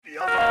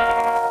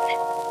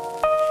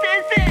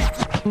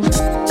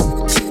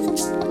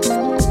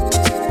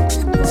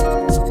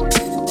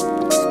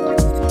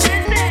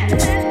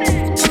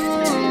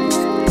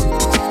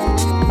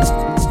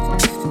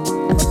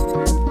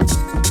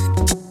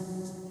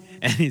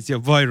And it's your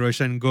boy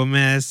Roshan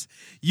Gomez.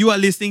 You are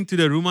listening to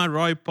the Rumah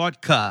Roy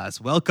podcast.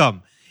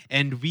 Welcome.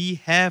 And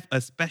we have a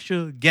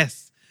special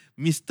guest,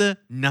 Mr.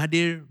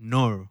 Nadhir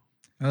Noor.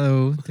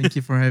 Hello, thank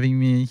you for having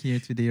me here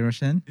today,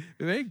 Roshan.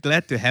 We're very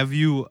glad to have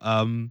you.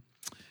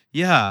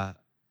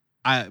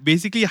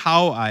 Basically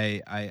how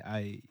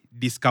I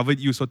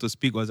discovered you, so to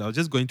speak, was I was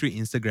just going through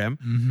Instagram.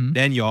 Mm-hmm.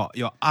 Then your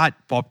art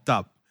popped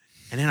up,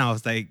 and then I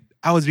was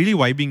really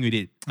vibing with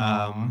it.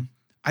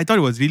 I thought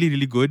it was really,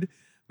 really good.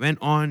 Went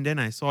on, then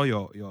I saw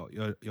your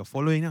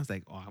following. I was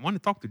like, oh, I want to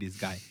talk to this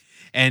guy.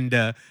 And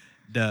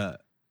the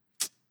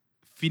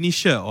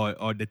finisher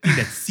or the thing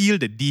that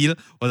sealed the deal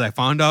was I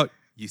found out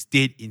you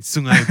stayed in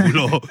Sungai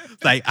Buloh.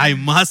 Like, I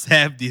must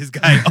have this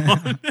guy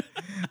on.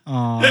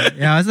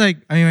 Yeah, I was like,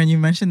 when you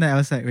mentioned that, I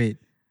was like, wait,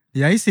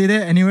 did I say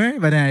that anywhere?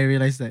 But then I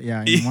realized that,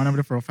 in one of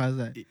the profiles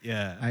that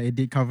I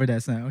did cover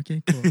that. So,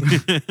 okay, cool.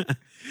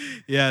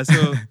 Yeah,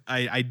 so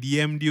I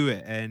DM'd you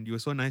and you were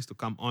so nice to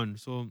come on.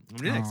 So I'm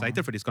really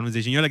excited for this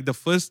conversation. You're like the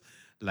first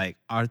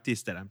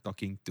artist that I'm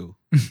talking to.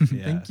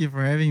 Yeah. Thank you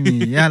for having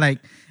me. Yeah,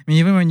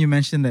 even when you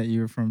mentioned that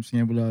you're from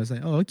Sungai Buloh, I was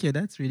like, oh, okay,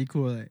 that's really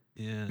cool.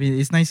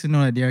 It's nice to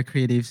know that there are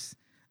creatives,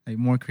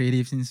 more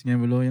creatives in Sungai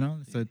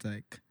Buloh, So it's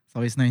it's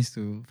always nice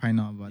to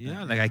find out about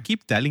that. Yeah, I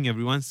keep telling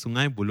everyone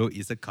Sungai Buloh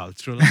is a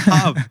cultural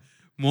hub.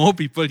 More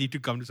people need to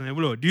come to Sungai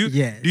Buloh.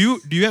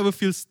 Do you ever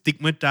feel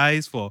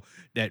stigmatized for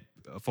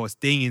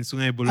staying in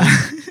Sungai Buloh?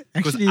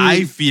 Because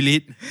I feel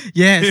it.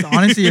 Yes,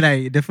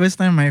 honestly, the first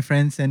time my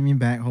friends sent me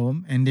back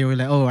home and they were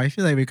like, oh, I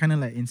feel like we're kind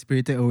of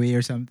inspirited away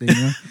or something,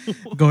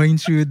 going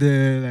through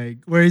the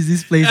where is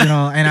this place and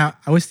all. And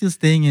I was still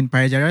staying in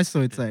Parajara,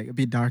 so it's a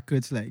bit darker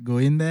to go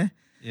in there.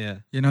 Yeah.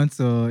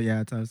 So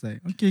I was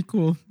like, okay,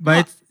 cool.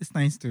 But it's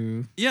nice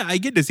to... Yeah, I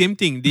get the same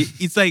thing.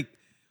 It's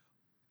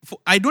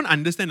I don't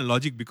understand the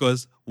logic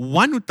because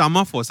One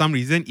Utama for some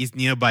reason is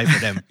nearby for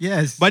them.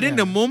 Yes. But then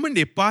the moment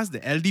they pass the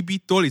LDB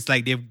toll, it's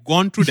like they've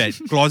gone through that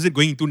closet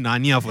going into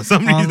Narnia for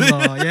some reason.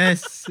 Allah,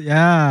 yes.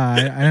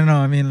 Yeah. I don't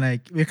know.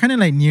 We're kind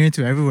of near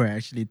to everywhere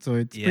actually. So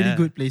it's a pretty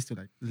good place to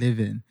live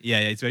in. Yeah,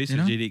 it's very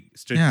strategic.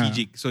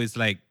 Yeah. So it's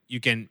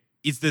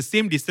it's the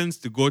same distance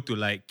to go to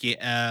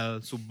KL,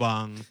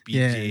 Subang, PJ.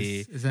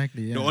 Yes,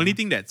 exactly. Yeah. The only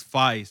thing that's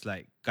far is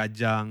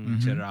Kajang,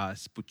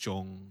 Cheras,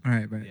 Puchong.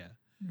 Right. Yeah.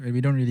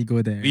 We don't really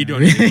go there. We don't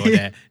really go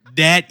there.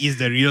 That is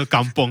the real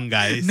kampong,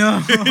 guys.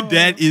 No.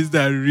 That is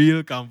the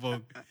real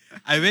kampong.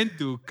 I went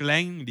to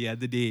Klang the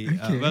other day.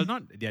 Okay. Well,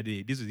 not the other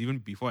day. This was even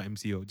before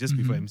MCO, just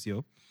before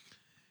MCO.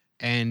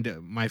 And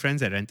my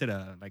friends had rented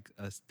a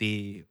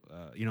stay,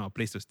 a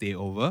place to stay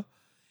over.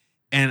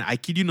 And I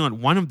kid you not,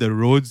 one of the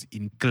roads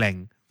in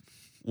Klang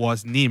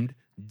was named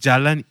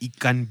Jalan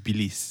Ikan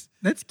Bilis.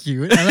 That's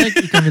cute. I like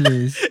ikan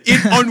bilis.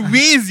 On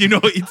Waze,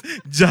 it's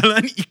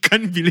Jalan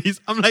Ikan Bilis.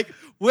 I'm like,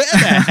 where the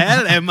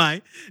hell am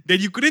I?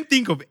 That you couldn't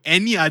think of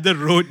any other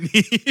road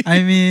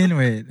name.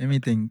 Wait, let me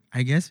think.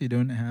 I guess we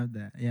don't have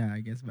that. Yeah,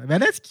 I guess. But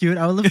that's cute.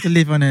 I would love to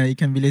live on a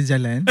ikan bilis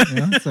jalan.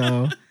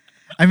 So,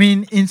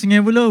 in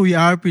Sungai Buloh, we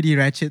are pretty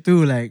ratchet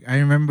too. I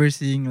remember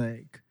seeing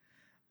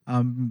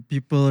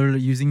people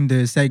using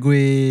the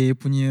Segway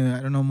punya,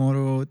 I don't know,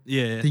 moro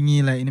thingy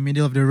in the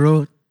middle of the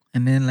road.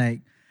 And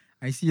then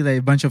I see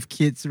a bunch of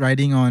kids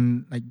riding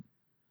on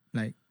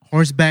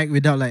horseback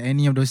without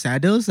any of those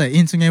saddles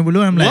in Sungai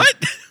Buloh. I'm what?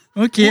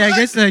 Okay, what? I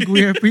guess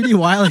we are pretty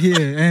wild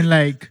here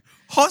and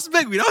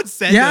horseback without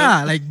saddles.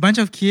 Yeah, bunch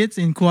of kids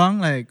in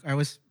Kuang. I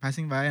was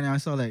passing by and I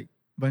saw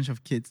bunch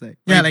of kids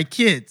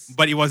kids.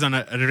 But it was on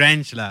a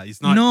ranch lah.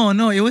 It's not.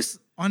 No, it was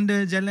on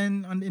the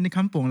jalan in the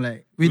kampong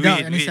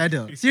without any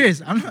saddle.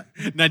 Serious, I'm not.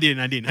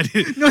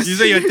 Nadhir. No,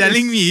 So you're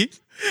telling me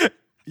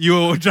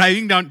you're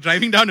driving down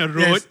a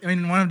road. Yes,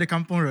 one of the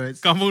kampong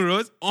roads. Kampong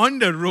roads. On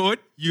the road,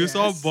 you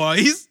saw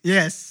boys.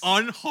 Yes.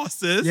 On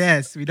horses.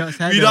 Yes, without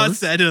saddles. Without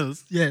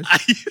saddles. Yes.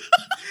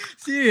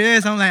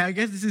 Serious. I'm I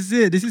guess this is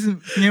it. This is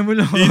Sungai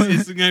Buloh.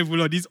 This is Sungai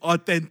Buloh. This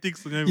authentic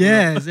Sungai Buloh.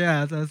 Yes,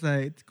 yeah. So I was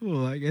it's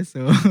cool. I guess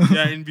so.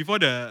 Yeah, and before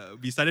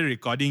we started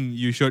recording,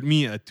 you showed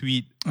me a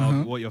tweet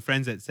of what your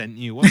friends had sent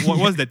you. What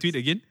was the tweet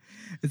again?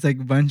 It's a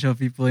bunch of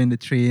people in the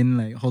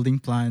train holding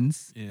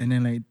plants, and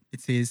then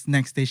it says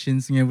next station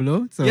Sungai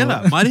Buloh. So yeah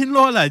lah,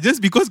 mother-in-law lah.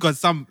 Just because got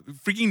some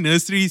freaking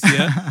nurseries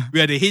here,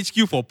 we are the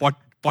HQ for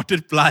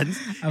potted plants.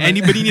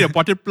 Anybody need a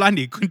potted plant,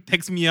 they could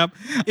text me up.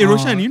 Hey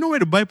Roshan, you know where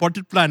to buy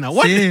potted plant?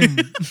 What? Same.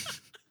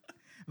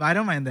 But I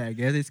don't mind that. I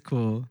guess it's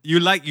cool. You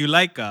like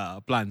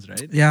plants,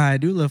 right? Yeah, I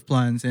do love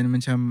plants, and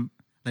Sungai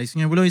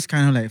Buloh is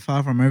kind of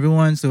far from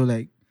everyone, so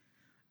they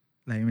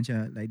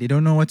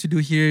don't know what to do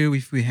here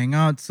if we hang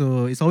out.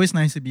 So it's always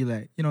nice to be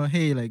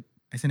hey,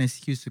 as an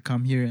excuse to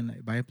come here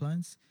and buy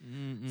plants.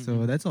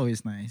 So that's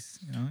always nice,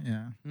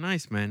 yeah.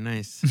 Nice, man,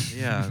 nice.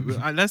 Yeah,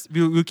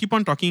 we'll keep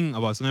on talking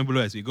about Sungai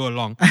Buloh as we go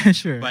along.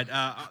 Sure. But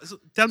so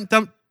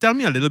tell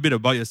me a little bit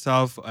about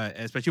yourself,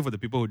 especially for the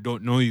people who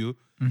don't know you.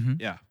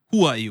 Yeah,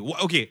 who are you?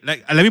 Okay,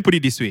 let me put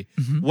it this way.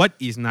 What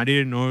is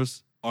Nadhir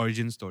Noor's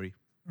origin story?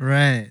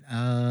 Right.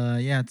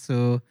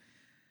 So,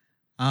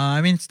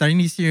 starting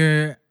this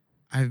year,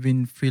 I've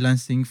been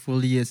freelancing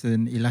fully as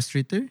an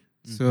illustrator.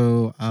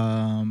 So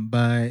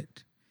so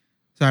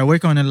I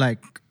work on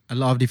like a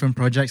lot of different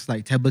projects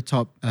like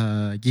tabletop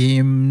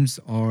games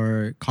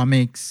or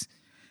comics,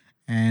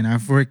 and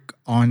I've worked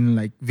on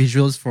like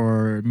visuals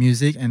for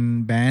music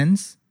and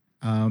bands.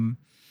 And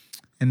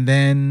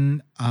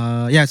then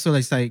so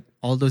it's like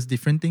all those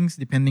different things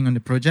depending on the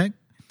project.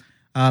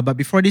 But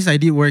before this, I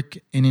did work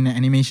in an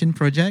animation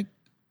project.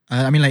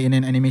 Like in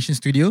an animation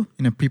studio,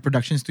 in a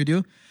pre-production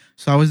studio.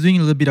 So I was doing a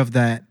little bit of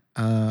that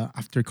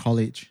after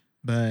college.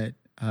 But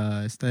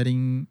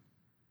starting,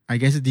 I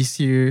guess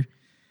this year,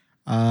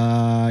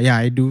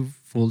 I do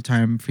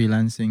full-time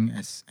freelancing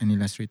as an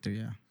illustrator.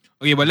 Yeah.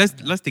 Okay, but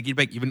let's take it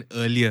back even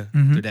earlier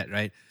to that,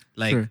 right?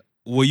 Like, Sure.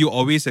 were you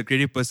always a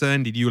creative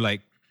person? Did you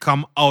like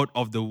come out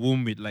of the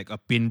womb with like a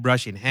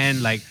paintbrush in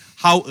hand? Like,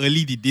 how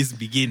early did this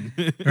begin?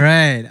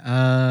 Right.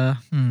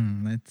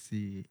 Let's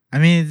see. I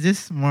mean, it's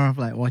just more of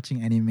like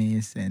watching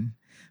animes and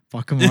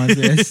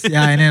Pokemon.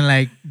 And then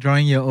like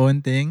drawing your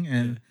own thing.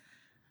 And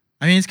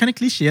I mean, it's kind of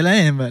cliche,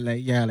 but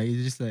like, yeah, like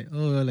it's just like,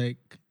 oh, like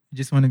you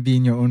just want to be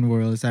in your own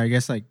world. So I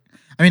guess like,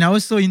 I mean, I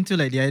was so into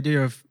like the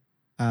idea of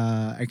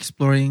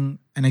exploring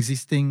an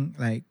existing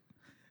like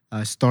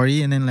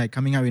story and then like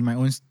coming up with my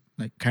own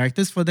like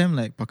characters for them,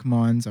 like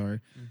Pokemons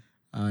or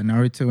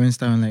Naruto and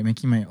stuff, and like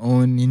making my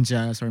own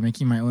ninjas or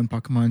making my own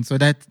Pokemon. So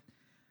that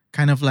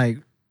kind of like,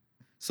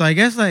 so I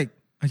guess like,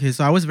 okay,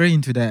 so I was very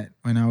into that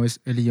when I was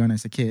early on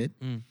as a kid.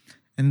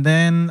 And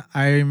then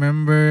I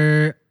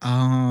remember,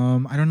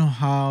 I don't know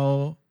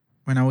how,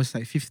 when I was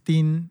like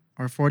 15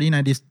 or 14,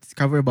 I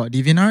discovered about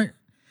DeviantArt.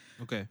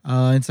 Okay.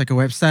 It's like a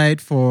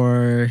website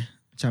for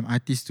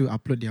artists to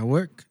upload their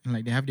work, and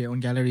like they have their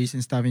own galleries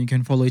and stuff, and you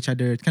can follow each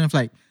other. It's kind of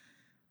like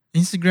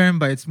Instagram,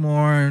 but it's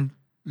more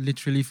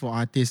literally for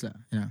artists.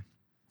 Yeah.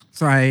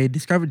 So I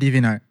discovered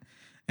DeviantArt.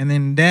 And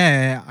then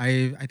there,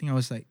 I think I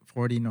was like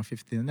 14 or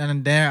 15. And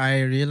then there,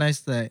 I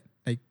realized that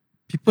like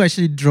people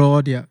actually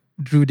drew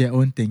their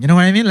own thing. You know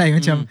what I mean? Like,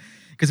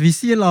 because we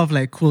see a lot of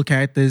like cool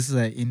characters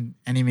like in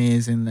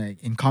animes and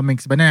like in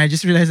comics. But then I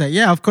just realized like,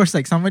 yeah, of course,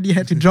 like somebody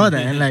had to draw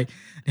that. And like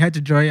they had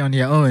to draw it on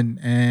their own.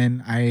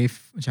 And I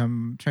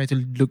tried to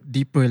look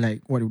deeper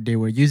like what they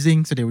were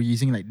using. So they were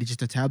using like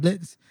digital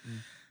tablets.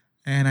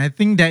 And I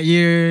think that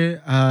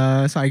year,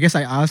 so I guess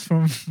I asked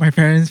from my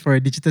parents for a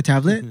digital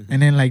tablet, and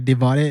then like they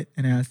bought it,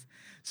 and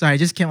so I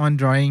just kept on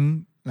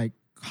drawing like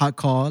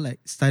hardcore,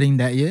 like studying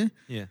that year.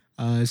 Yeah.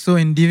 So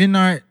in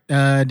DeviantArt,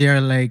 there are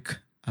like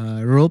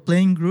role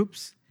playing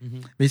groups.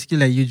 Basically,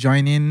 like you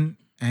join in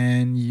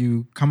and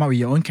you come up with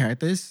your own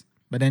characters,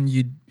 but then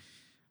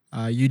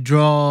you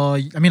draw.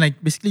 I mean,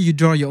 like basically you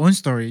draw your own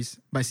stories,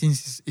 but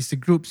since it's a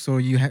group, so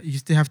you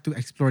still have to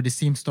explore the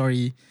same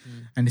story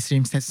and the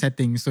same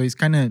setting. So it's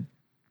kind of.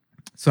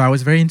 So I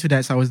was very into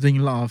that. So I was doing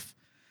a lot of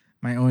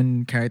my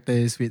own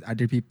characters with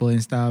other people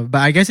and stuff. But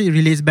I guess it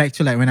relates back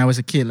to like when I was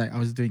a kid, like I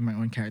was doing my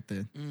own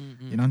character,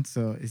 you know?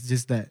 So it's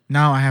just that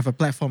now I have a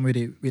platform with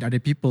it, with other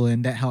people,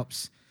 and that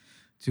helps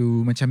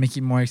to make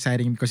it more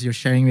exciting because you're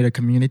sharing with a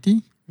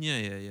community.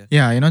 Yeah.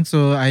 Yeah, you know?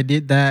 So I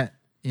did that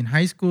in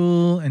high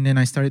school, and then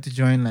I started to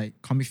join like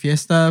Comic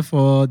Fiesta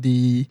for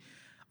the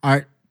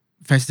art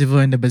festival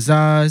and the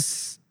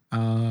bazaars.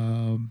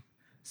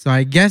 So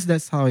I guess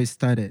that's how it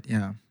started.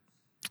 Yeah.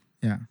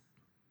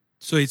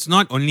 So it's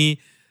not only,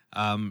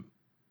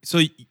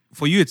 so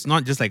for you, it's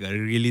not just like a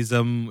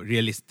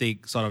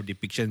realistic sort of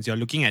depictions. You're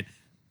looking at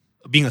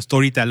being a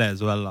storyteller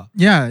as well.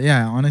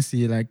 Yeah.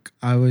 Honestly, like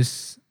I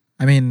was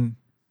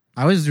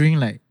doing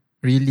like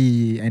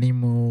really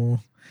animo,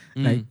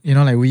 like, you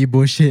know, like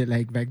weebo shit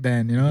like back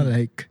then, you know,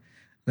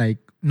 like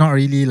not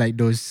really like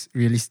those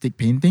realistic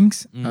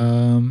paintings.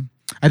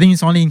 I think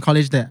it's only in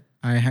college that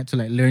I had to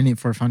like learn it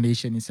for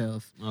foundation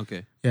itself.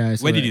 Okay. Yeah.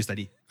 So Where did you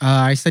study?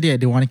 I studied at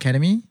the One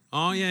Academy.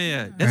 Oh,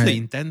 yeah. That's the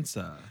intense.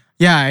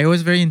 Yeah, it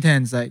was very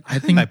intense. Like I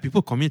think like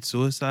people commit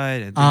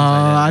suicide and things like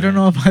that. I don't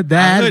know about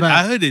that.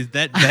 I heard it's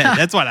that bad.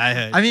 That's what I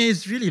heard. I mean,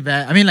 it's really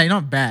bad. I mean, like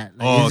not bad.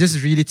 Like, it's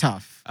just really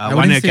tough.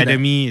 One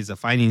Academy is a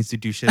fine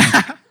institution.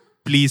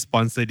 Please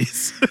sponsor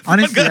this.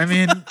 Honestly, I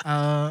mean,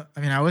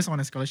 I was on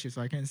a scholarship,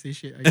 so I can't say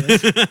shit, I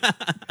guess.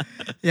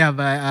 Yeah,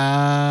 but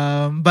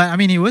I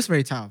mean, it was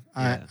very tough.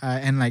 Yeah.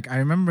 And like I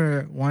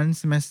remember one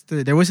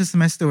semester, there was a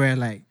semester where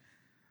like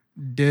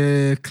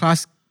the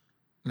class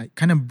like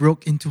kind of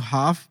broke into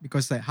half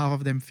because like half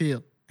of them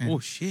failed. And oh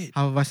shit!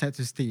 half of us had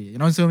to stay. You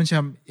know, so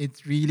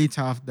it's really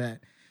tough. That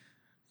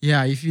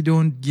if you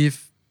don't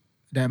give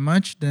that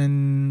much,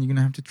 then you're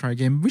gonna have to try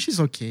again, which is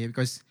okay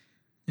because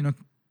you know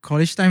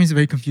college time is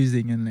very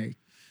confusing and like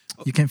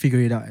you can't figure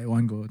it out at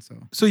one go.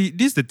 So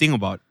this is the thing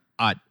about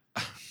art.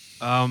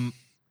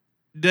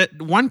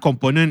 That one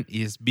component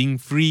is being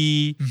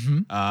free,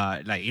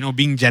 like you know,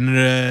 being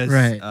generous,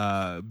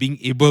 right? Being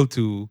able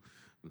to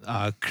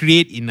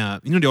create in a,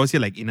 you know, they always say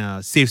like in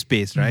a safe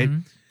space, right?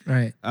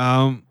 Right.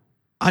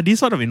 Are these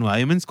sort of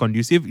environments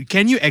conducive?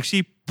 Can you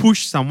actually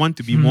push someone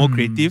to be more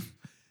creative?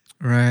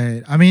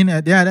 Right. I mean,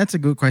 that's a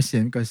good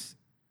question because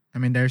I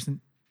mean,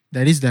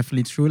 that is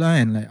definitely true,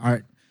 and like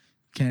art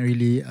can't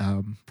really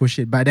push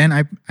it. But then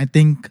I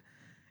think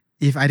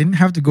if I didn't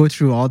have to go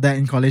through all that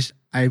in college,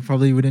 I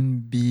probably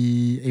wouldn't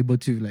be able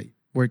to like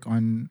work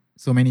on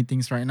so many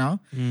things right now.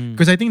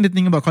 Because I think the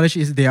thing about college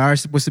is they are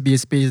supposed to be a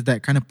space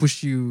that kind of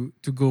push you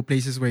to go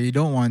places where you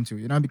don't want to,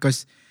 you know,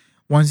 because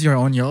once you're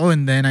on your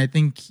own, then I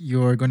think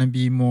you're going to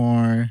be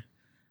more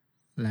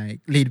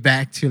like laid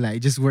back to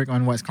like just work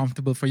on what's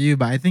comfortable for you.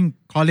 But I think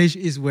college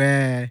is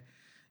where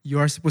you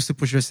are supposed to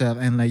push yourself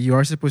and like you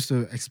are supposed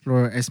to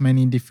explore as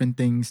many different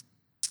things.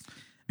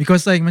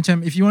 Because like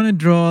macam if you want to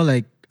draw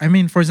like, I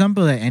mean, for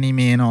example, like anime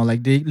and all,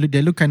 like they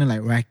look kind of like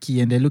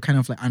wacky and they look kind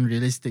of like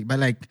unrealistic. But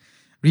like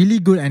really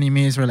good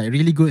animes or like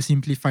really good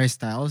simplified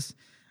styles,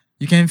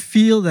 you can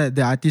feel that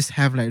the artists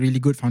have like really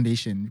good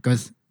foundation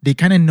because they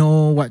kind of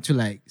know what to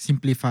like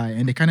simplify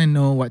and they kind of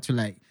know what to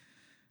like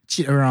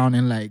cheat around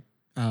and like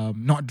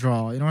not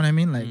draw. You know what I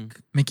mean? Like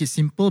make it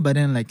simple, but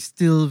then like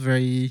still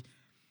very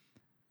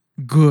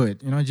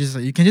good. You know, just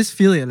like, you can just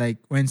feel it like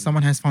when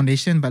someone has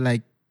foundation, but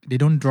like they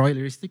don't draw it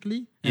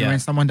realistically, and when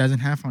someone doesn't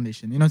have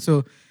foundation, you know.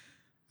 So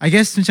I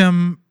guess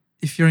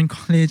if you're in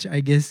college,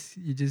 I guess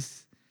you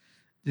just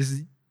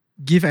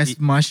give as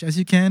much as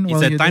you can.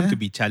 It's a time to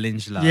be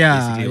challenged, lah. Yeah,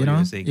 basically you what know.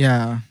 you're saying.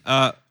 Yeah,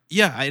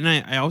 And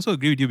I also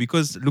agree with you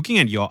because looking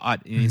at your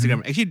art in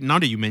Instagram, actually now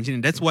that you mention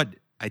it, that's what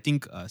I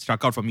think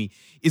struck out for me.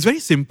 It's very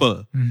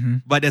simple,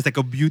 but there's like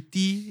a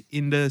beauty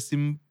in the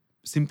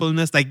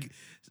simpleness. Like,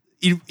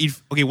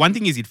 if okay, one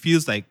thing is it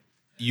feels like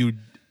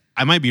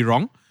I might be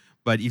wrong,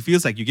 but it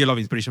feels like you get a lot of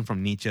inspiration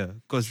from nature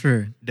because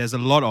there's a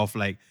lot of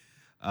like,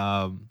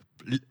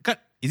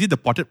 is it the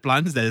potted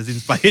plants that has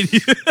inspired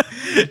you?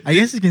 I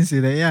guess you can say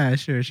that. Yeah,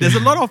 sure. There's a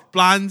lot of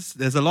plants.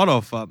 There's a lot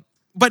of,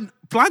 but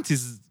plants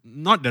is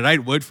not the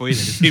right word for it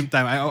at the same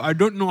time. I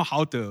don't know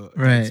how to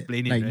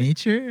explain it. Like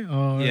nature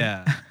or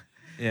yeah.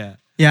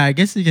 Yeah, I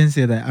guess you can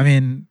say that. I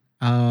mean,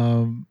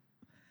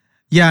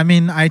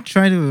 I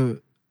try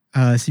to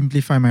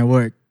simplify my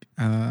work.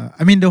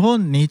 I mean, the whole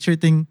nature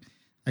thing,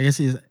 I guess,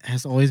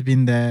 has always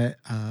been there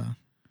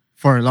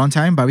for a long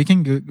time. But we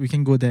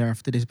can go there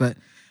after this. But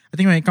I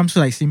think when it comes to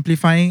like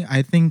simplifying,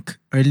 I think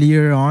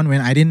earlier on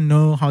when I didn't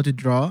know how to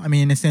draw, I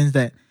mean, in a sense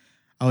that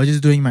I was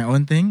just doing my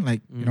own thing,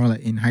 like you know,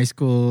 like in high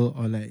school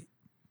or like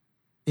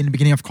in the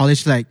beginning of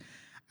college, like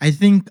I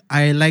think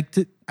I like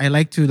to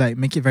like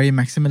make it very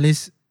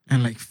maximalist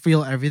and like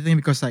feel everything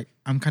because like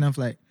I'm kind of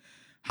like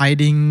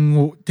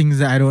hiding things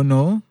that I don't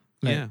know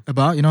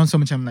about, you know, so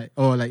much I'm like,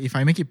 oh, like if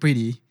I make it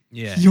pretty,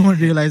 you won't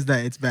realize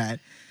that it's bad.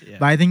 Yeah.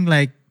 But I think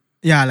like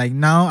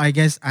now I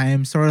guess I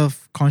am sort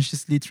of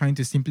consciously trying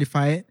to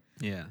simplify it.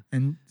 Yeah.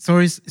 And so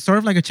it's sort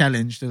of like a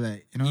challenge to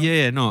like, you know.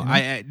 Yeah, no. You know?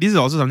 I this is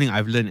also something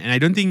I've learned, and I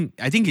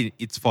think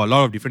it's for a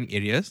lot of different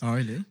areas. Oh,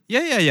 really?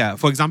 Yeah.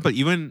 For example,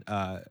 even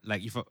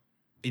like if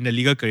in the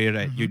legal career,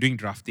 right, you're doing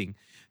drafting.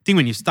 I think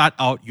when you start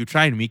out, you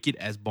try and make it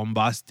as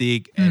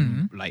bombastic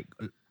and like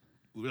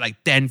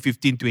 10,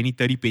 15, 20,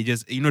 30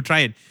 pages, you know, try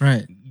and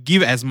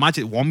give as much,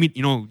 vomit,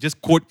 you know,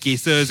 just quote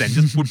cases and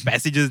just put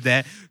passages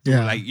there to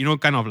like, you know,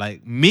 kind of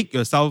like make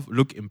yourself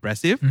look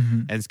impressive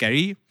and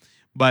scary.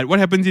 But what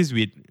happens is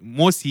with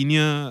more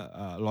senior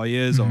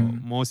lawyers or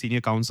more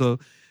senior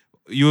counsel,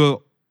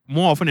 you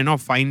more often than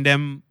not find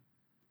them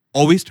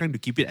always trying to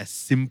keep it as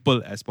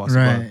simple as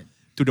possible,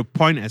 to the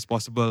point as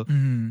possible.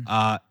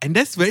 And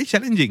that's very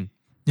challenging.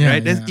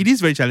 Right? It is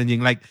very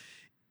challenging. Like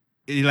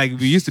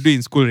we used to do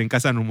in school,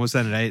 ringkasan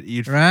rumusan, right?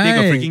 You take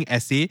a freaking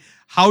essay.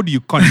 How do you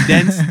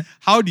condense?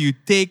 How do you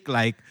take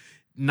like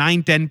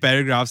 9-10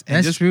 paragraphs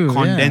and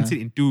condense it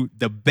into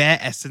the bare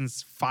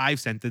essence 5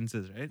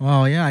 sentences, right?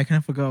 Wow, yeah, I kind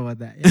of forgot about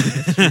that. Yeah,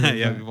 that's true.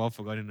 Yeah, we've all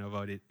forgotten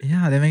about it.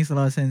 Yeah, that makes a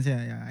lot of sense.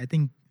 Yeah. I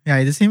think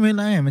it's the same way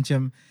like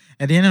macam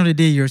at the end of the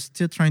day, you're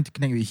still trying to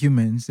connect with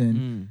humans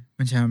and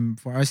macam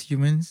for us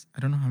humans, I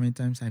don't know how many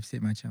times I've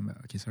said macam, but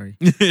okay, sorry.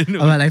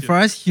 But like for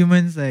us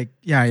humans, like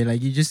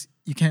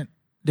you can't.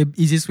 The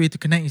easiest way to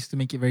connect is to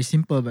make it very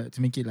simple, but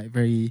to make it like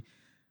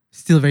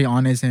still very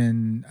honest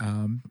and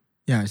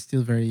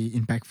still very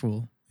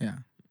impactful.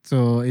 Yeah.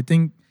 So I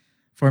think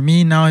for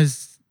me now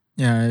is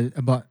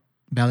about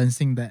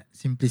balancing that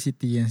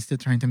simplicity and still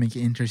trying to make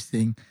it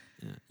interesting.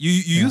 Yeah. You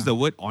use the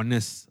word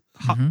honest.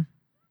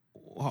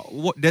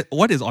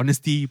 What does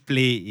honesty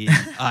play in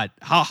art?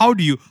 How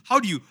do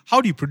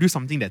you produce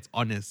something that's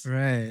honest?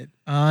 Right.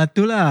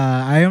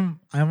 Tula, I'm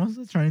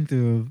also trying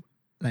to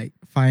like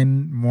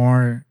find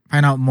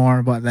out more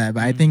about that.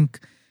 But I think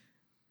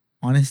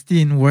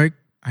honesty in work,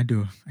 I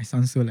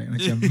sound so like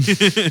macam.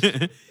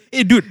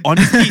 Hey dude,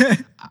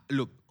 honesty.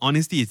 Look,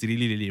 honesty is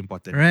really, really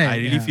important. Right, I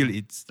really feel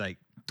it's like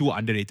too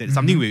underrated. It's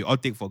something we all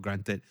take for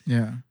granted.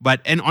 Yeah.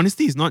 And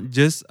honesty is not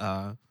just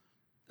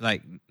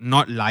like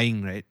not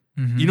lying, right?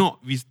 You know,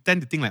 we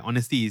tend to think like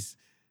honesty is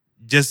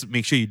just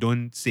make sure you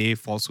don't say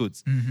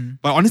falsehoods.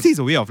 But honesty is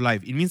a way of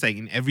life. It means like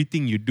in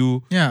everything you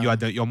do, you are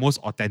your most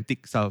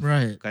authentic self.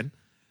 Right. Kan?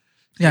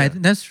 Yeah,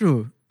 that's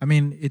true. I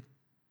mean, it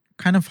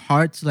kind of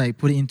hard to like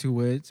put it into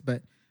words,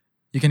 but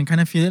you can kind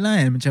of feel it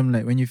and macam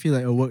like when you feel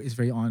like a work is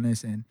very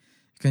honest and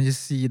you can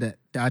just see that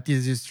the artist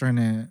is just trying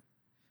to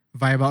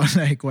vibe out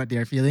like what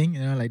they're feeling.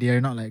 You know, like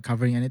they're not like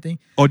covering anything.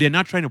 Or they're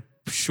not trying to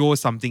show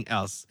something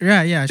else.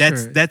 Yeah,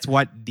 That's sure. that's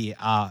what they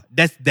are.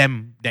 That's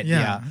them that they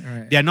Yeah, are.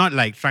 right. They're not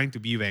like trying to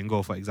be Van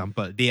Gogh, for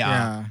example. They Yeah.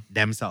 are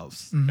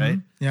themselves, Mhm. right?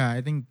 Yeah,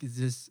 I think it's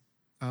just.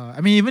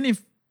 I mean, even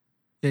if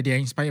they're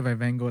inspired by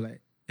Van Gogh,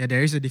 like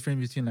there is a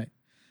difference between like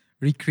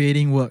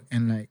recreating work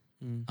and like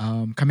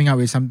coming out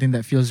with something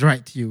that feels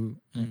right to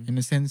you in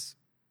a sense,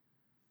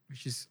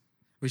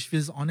 which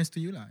feels honest to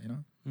you, lah. You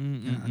know.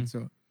 Yeah,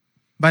 so,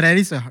 but that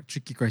is a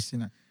tricky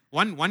question.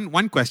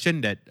 One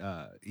question that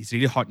is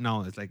really hot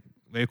now, is like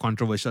very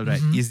controversial,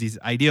 right? Is this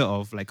idea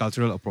of like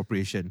cultural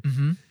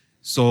appropriation.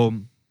 So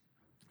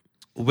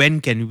when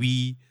can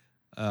we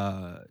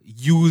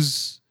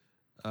use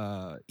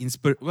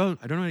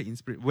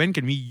when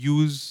can we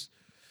use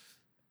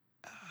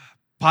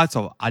parts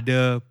of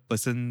other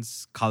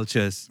person's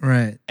cultures,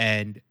 Right.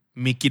 and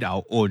make it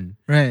our own?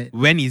 Right.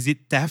 When is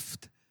it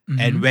theft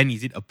and when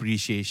is it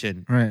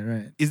appreciation?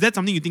 Right. Is that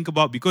something you think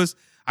about? Because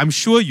I'm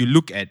sure you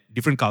look at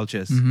different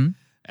cultures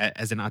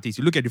as an artist.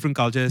 You look at different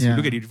cultures, you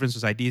look at different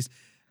societies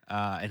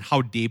and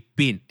how they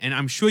paint. And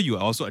I'm sure you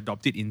also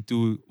adopt it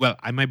into, well,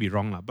 I might be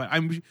wrong, but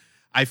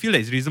I feel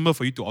that it's reasonable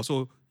for you to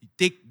also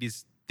take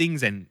these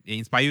things and they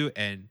inspire you,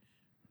 and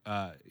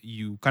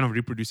you kind of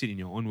reproduce it in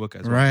your own work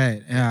as well.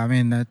 Right. Yeah, I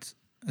mean, that's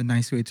a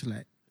nice way to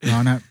like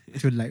round up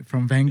to like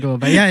from Van Gogh.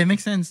 But yeah, it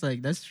makes sense.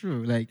 Like, that's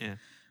true. Like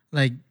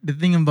the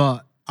thing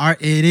about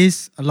art, a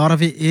lot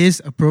of it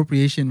is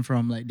appropriation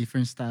from like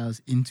different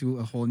styles into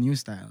a whole new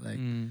style. Like,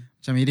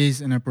 so it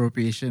is an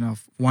appropriation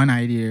of one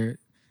idea,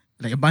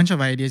 like a bunch of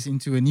ideas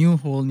into a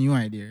whole new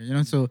idea. You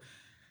know, so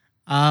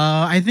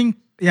I think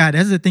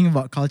that's the thing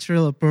about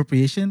cultural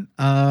appropriation.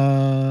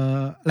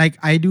 Like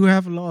I do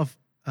have a lot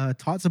of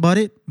thoughts about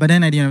it, but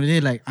then at the end of the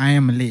day, like I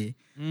am Malay,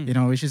 you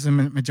know, which is a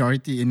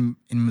majority in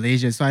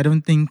Malaysia. So I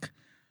don't think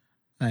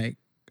like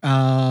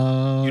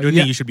you don't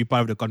think you should be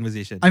part of the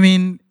conversation. I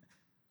mean,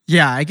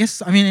 yeah, I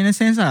guess. I mean, in a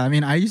sense, I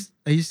mean, I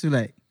used to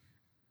like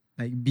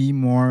be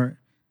more.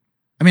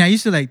 I mean, I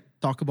used to like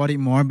talk about it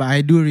more, but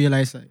I do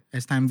realize like,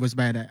 as time goes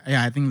by that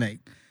I think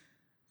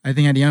at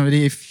the end of the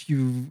day, if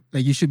you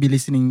like, you should be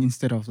listening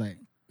instead of like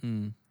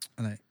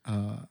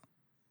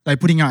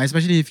putting out,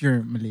 especially if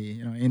you're Malay,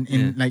 you know,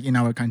 in like in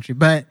our country.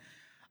 But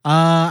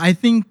I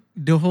think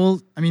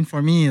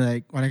for me,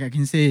 like what I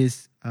can say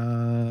is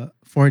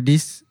for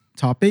this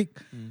topic,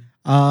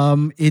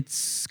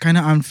 it's kind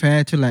of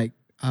unfair to like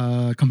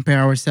compare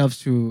ourselves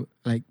to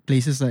like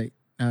places like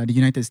the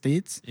United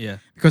States. Yeah.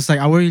 Because like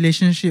our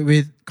relationship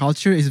with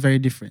culture is very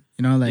different.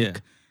 You know,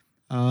 like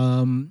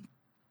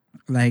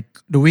like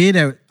the way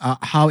that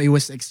how it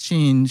was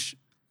exchanged,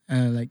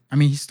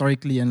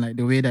 historically, and like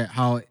the way that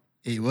how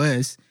it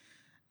was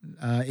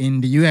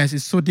in the US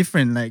is so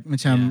different. Like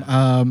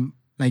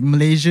like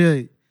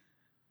Malaysia,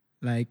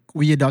 like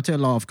we adopted a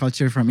lot of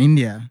culture from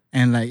India,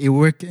 and like it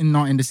worked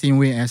not in the same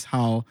way as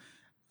how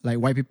like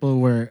white people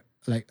were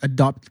like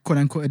quote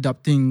unquote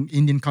adopting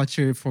Indian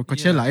culture for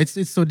Coachella.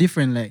 It's so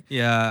different. Like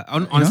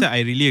honestly,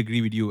 I really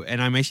agree with you,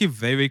 and I'm actually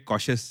very, very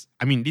cautious.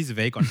 I mean, this is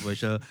very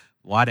controversial.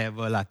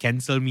 Whatever lah,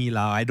 cancel me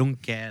lah. I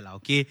don't care lah.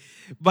 Okay,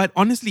 but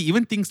honestly,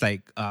 even things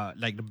like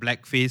the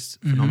blackface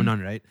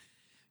phenomenon, right?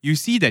 You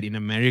see that in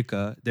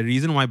America, the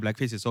reason why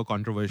blackface is so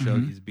controversial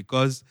is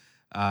because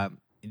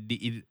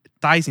it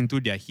ties into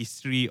their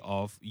history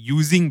of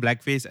using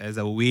blackface as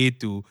a way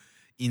to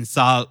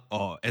insult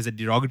or as a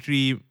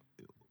derogatory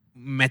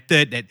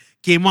method that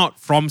came out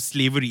from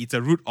slavery. It's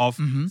a root of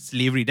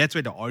slavery. That's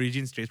where the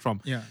origin traces from.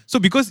 Yeah. So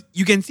because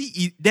you can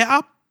see there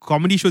are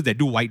comedy shows that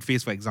do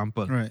whiteface, for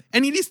example. Right.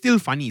 And it is still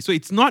funny. So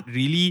it's not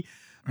really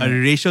a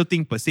racial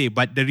thing per se.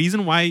 But the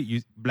reason why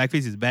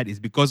blackface is bad is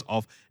because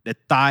of the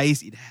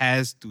ties it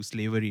has to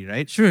slavery,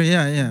 right? Sure,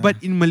 yeah.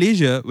 But in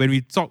Malaysia, when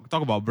we talk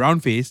about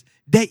brownface,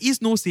 there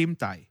is no same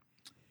tie.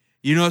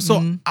 You know,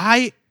 so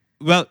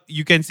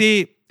you can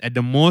say at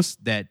the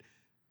most that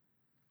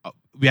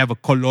we have a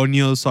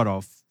colonial sort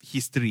of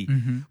history.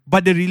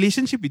 But the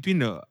relationship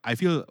between I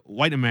feel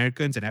white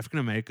Americans and African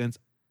Americans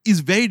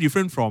is very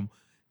different from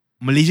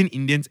Malaysian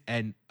Indians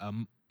and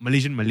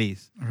Malaysian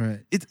Malays. Right.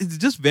 It's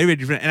just very, very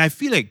different. And I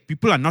feel like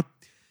people are not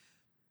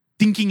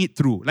thinking it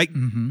through. Like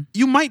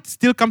you might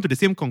still come to the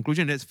same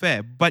conclusion, that's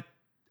fair. But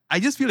I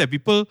just feel like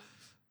people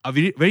are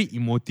very, very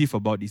emotive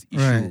about this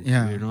issue. Right,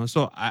 yeah. You know,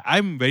 so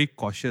I'm very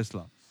cautious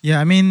lah. Yeah,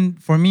 I mean,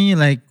 for me,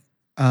 like,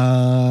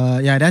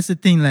 that's the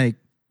thing. Like,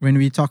 when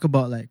we talk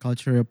about like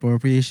cultural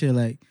appropriation,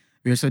 like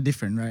we're so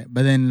different, right?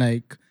 But then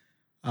like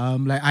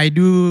I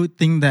do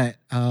think that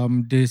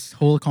this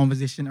whole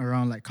conversation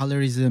around like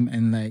colorism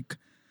and like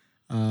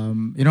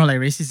like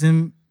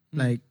racism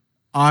like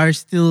are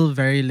still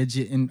very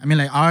legit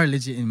are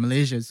legit in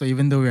Malaysia. So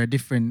even though we are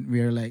different, we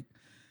are like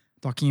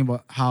talking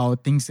about how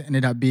things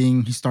ended up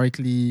being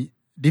historically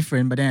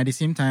different, but then at the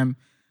same time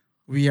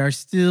we are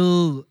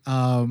still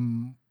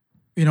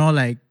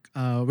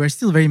we're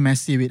still very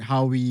messy with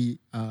how we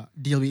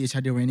deal with each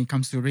other when it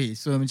comes to race.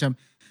 So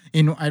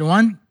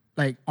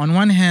on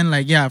one hand,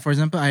 like, yeah, for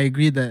example, I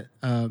agree that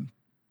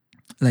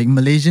like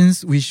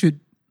Malaysians, we should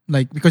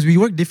like because we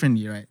work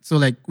differently, right?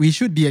 So like we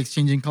should be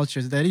exchanging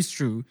cultures. That is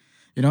true,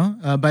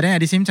 But then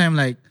at the same time,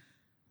 like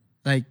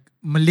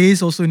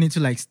Malays also need to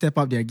like step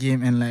up their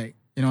game and like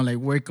like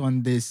work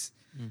on this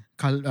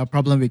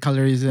problem with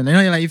colorism.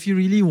 Like if you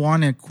really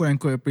want to quote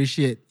unquote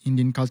appreciate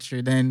Indian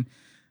culture, then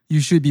you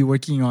should be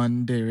working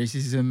on the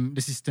racism,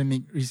 the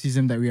systemic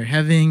racism that we are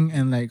having,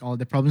 and like all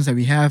the problems that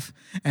we have,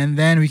 and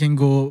then we can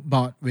go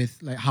about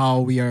with like how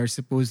we are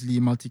supposedly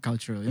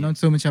multicultural.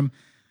 So macam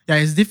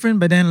it's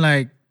different, but then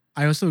like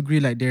I also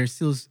agree like there's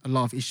still a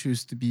lot of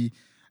issues to be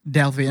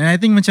dealt with, and I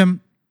think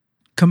macam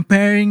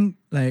comparing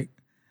like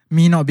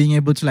me not being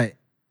able to like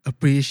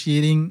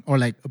appreciating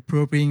or like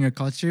appropriating a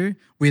culture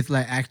with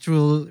like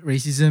actual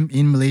racism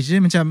in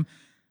Malaysia, macam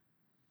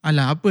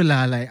alah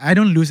apalah, like I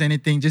don't lose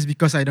anything just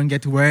because I don't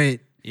get to wear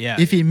it. Yeah.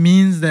 If it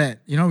means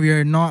that we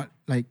are not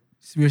like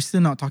we're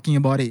still not talking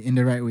about it in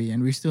the right way,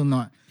 and we're still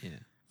not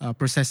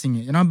processing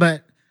it.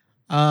 But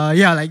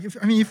like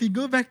if you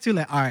go back to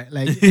like art,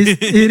 like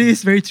it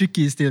is very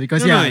tricky still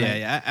because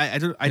I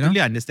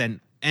totally understand,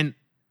 and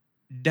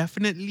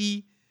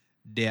definitely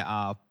there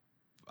are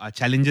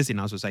challenges in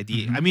our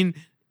society. I mean,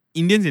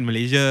 Indians in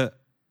Malaysia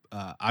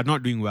are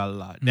not doing well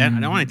lah. That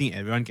one I think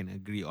everyone can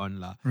agree on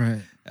lah.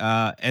 Right.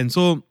 And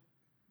so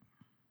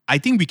I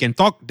think we can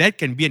talk. That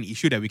can be an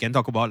issue that we can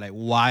talk about, like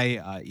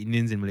why are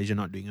Indians in Malaysia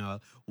not doing well?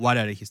 What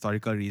are the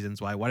historical reasons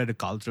why? What are the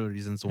cultural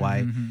reasons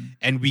why?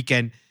 And we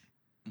can,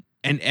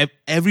 and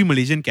every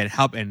Malaysian can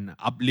help and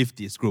uplift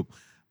this group.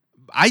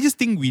 I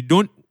just think we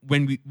don't.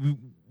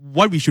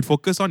 What we should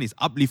focus on is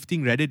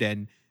uplifting rather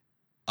than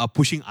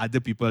pushing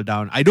other people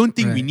down. I don't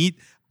think we need.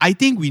 I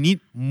think we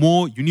need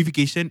more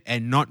unification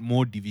and not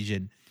more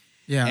division.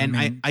 Yeah,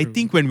 and I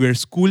think when we're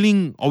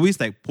schooling, always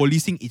like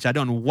policing each other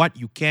on what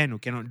you can or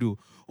cannot do.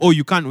 Oh,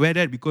 you can't wear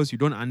that because you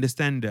don't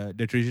understand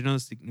the traditional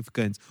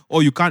significance.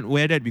 Or you can't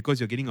wear that because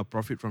you're getting a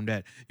profit from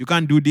that. You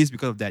can't do this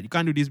because of that. You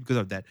can't do this because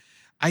of that.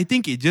 I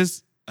think it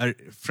just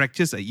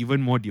fractures an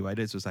even more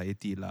divided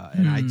society lah.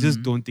 And I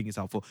just don't think it's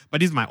helpful. But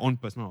this is my own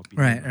personal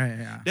opinion. Right,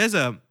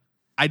 yeah.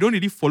 I don't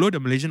really follow the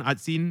Malaysian art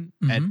scene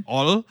at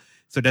all.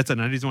 So that's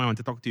another reason why I want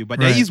to talk to you. But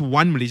there is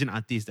one Malaysian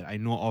artist that I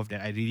know of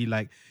that I really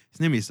like. His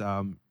name is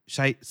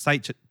Syed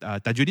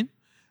Tajuddin.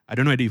 I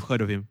don't know whether you've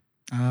heard of him.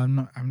 I'm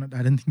not.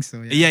 I don't think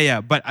so.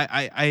 Yeah. But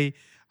I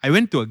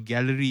went to a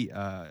gallery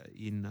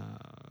in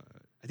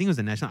I think it was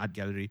the National Art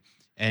Gallery,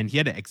 and he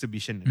had an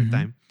exhibition at the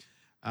time.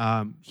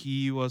 I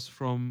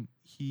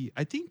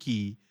think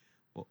he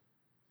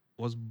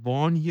was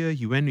born here.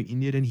 He went to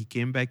India, then he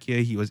came back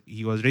here. He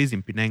was raised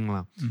in Penang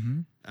lah,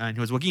 and he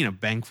was working in a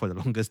bank for the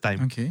longest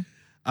time. Okay.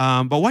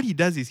 But what he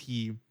does is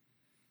he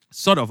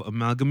sort of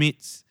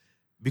amalgamates,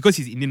 because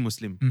he's Indian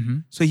Muslim.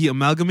 So he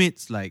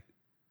amalgamates like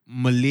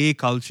Malay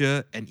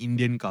culture and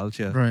Indian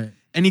culture. Right.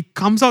 And it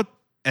comes out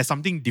as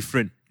something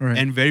different Right.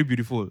 and very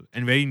beautiful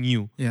and very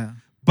new. Yeah.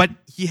 But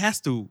he has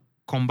to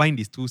combine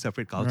these two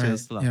separate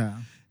cultures. Right. lah. Yeah.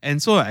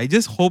 And so I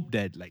just hope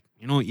that like,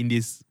 in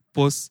this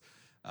post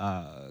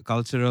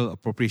cultural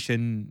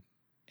appropriation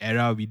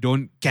era, we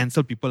don't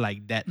cancel people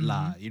like that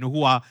lah.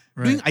 Who are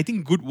doing, I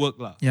think, good work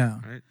lah.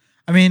 Yeah. Right?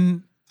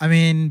 I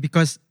mean,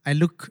 because I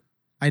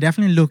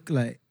definitely look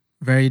like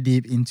very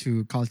deep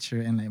into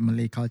culture and like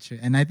Malay culture,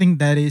 and I think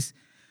that is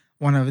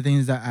one of the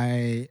things that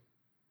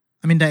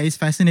that is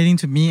fascinating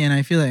to me, and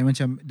I feel like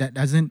macam that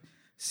doesn't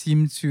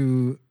seem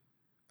to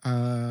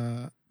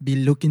be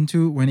looked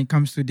into when it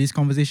comes to this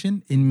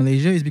conversation in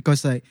Malaysia, is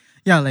because like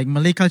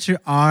Malay culture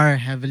are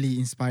heavily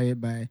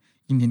inspired by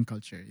Indian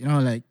culture,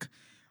 and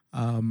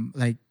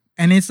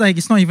it's like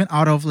it's not even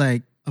out of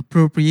like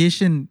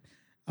appropriation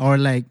or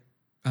like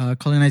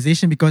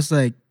colonization, because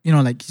like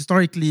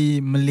historically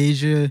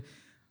Malaysia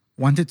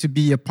wanted to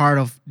be a part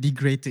of the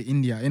greater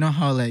India. You know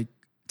how like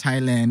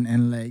Thailand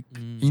and like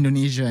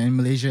Indonesia and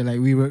Malaysia, like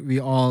we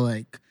all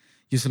like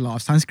use a lot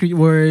of Sanskrit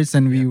words,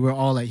 and we were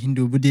all like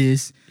Hindu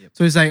Buddhist.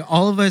 So it's like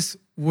all of us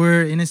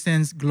were in a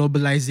sense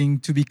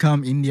globalizing to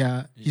become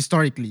India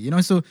historically.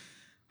 So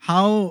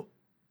how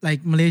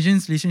like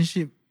Malaysians'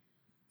 relationship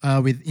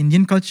with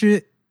Indian culture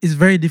is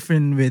very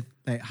different with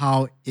like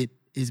how it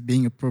is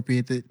being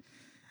appropriated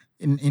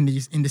in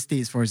the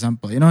States, for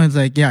example. It's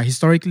like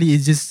historically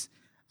it's just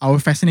our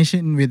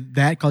fascination with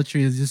that culture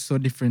is just so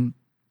different.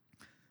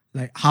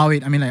 Like how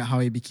it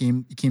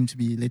came to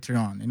be later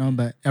on,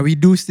 But we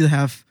do still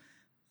have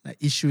like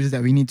issues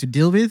that we need to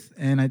deal with,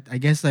 and I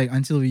guess like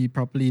until we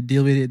properly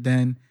deal with it,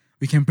 then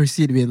we can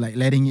proceed with like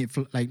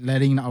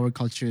letting our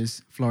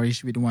cultures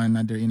flourish with one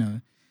another in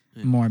a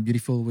more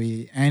beautiful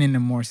way and in a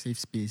more safe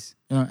space.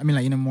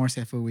 In a more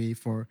safer way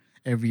for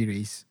every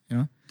race.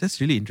 That's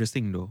really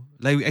interesting though.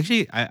 Like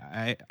actually,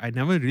 I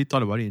never really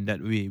thought about it in that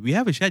way. We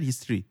have a shared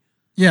history.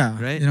 Yeah.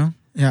 Right?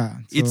 Yeah.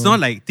 It's not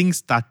like things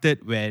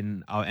started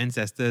when our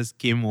ancestors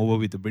came over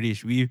with the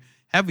British. We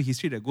have a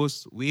history that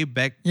goes way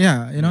back.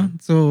 Yeah,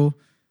 So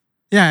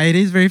it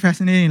is very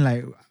fascinating.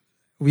 Like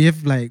we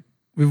have like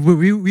we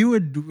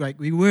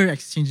were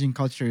exchanging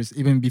cultures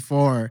even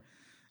before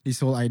this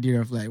whole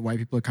idea of like white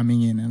people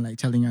coming in and like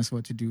telling us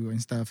what to do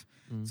and stuff.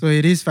 So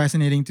it is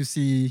fascinating to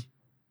see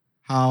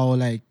how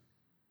like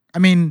I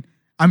mean,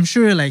 I'm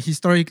sure like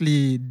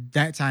historically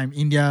that time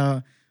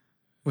India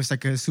was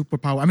like a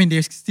superpower. I mean,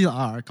 they still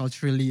are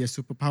culturally a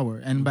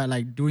superpower. And but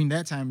like during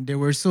that time, they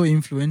were so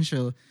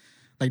influential,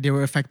 like they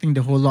were affecting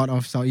the whole lot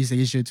of Southeast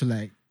Asia to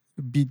like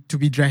be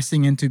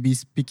dressing and to be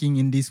speaking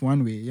in this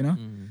one way, you know.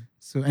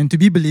 So and to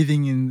be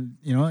believing in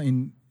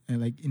in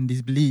like in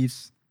these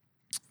beliefs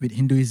with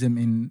Hinduism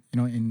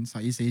in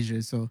Southeast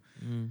Asia. So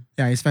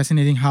yeah, it's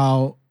fascinating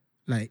how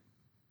like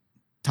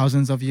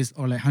thousands of years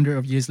or like hundreds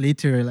of years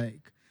later, like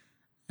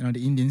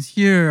the Indians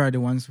here are the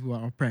ones who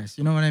are oppressed.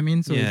 You know what I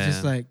mean? So it's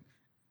just like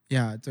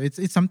so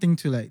it's something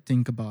to like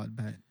think about.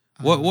 But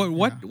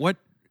what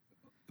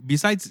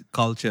besides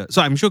culture?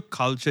 So I'm sure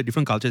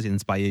different cultures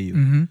inspire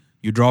you.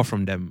 You draw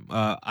from them.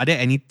 Are there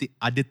any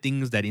other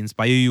things that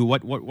inspire you?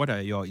 What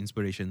are your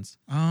inspirations?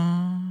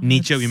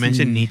 Nature. We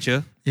mentioned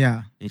nature.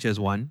 Yeah, nature is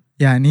one.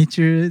 Yeah,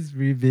 nature is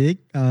really big.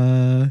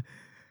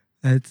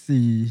 Let's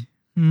see.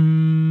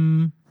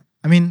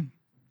 I mean,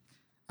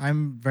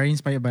 I'm very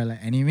inspired by like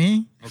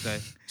anime. Okay.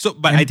 So,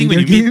 but I think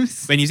when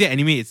you say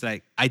anime, it's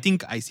like I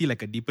think I see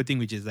like a deeper thing,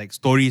 which is like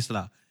stories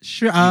lah.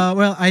 Sure.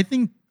 Well, I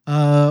think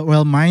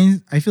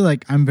mine. I feel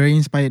like I'm very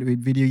inspired with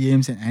video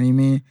games and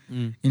anime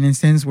in a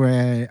sense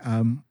where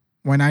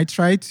when I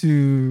try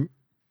to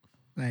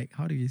like,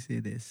 how do you say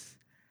this?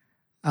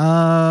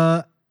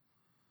 I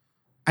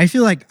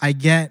feel like I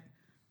get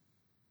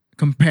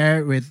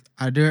compared with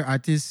other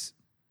artists.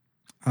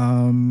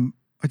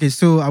 Okay,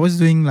 so I was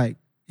doing like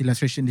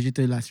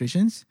digital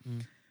illustrations.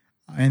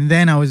 And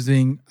then I was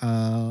doing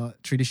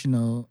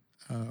traditional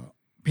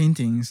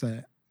paintings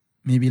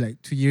maybe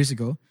like 2 years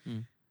ago.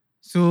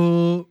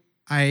 So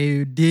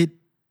I did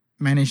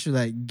manage to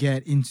like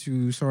get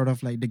into sort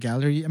of like the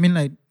gallery. I mean,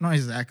 like not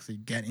exactly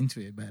get into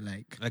it, but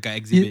like an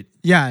exhibit.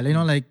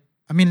 Like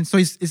I mean, so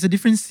it's a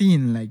different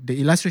scene, like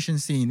the illustration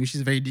scene, which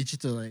is very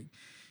digital. Like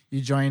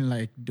you join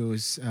like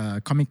those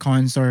Comic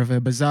Con sort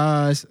of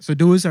bazaars. So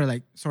those are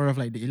like sort of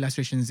like the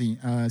illustration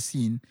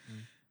scene.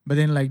 But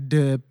then like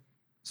the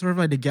sort of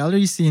like the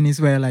gallery scene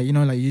is where like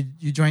like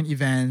you join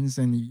events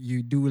and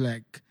you do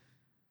like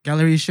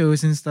gallery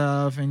shows and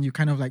stuff, and you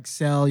kind of like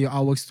sell your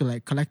artworks to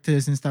like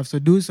collectors and stuff. So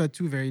those are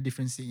two very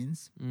different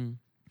scenes.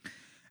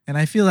 And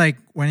I feel like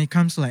when it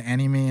comes to like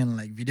anime and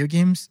like video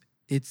games,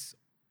 it's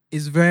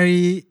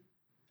very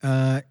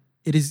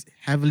it is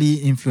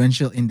heavily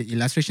influential in the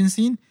illustration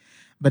scene.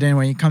 But then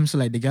when it comes to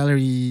like the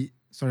gallery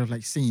sort of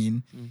like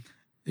scene,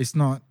 it's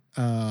not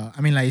I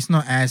mean like it's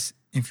not as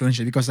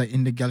influential, because like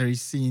in the gallery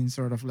scene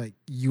sort of like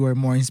you are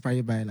more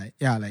inspired by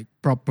like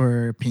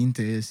proper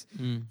painters,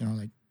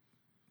 like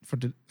for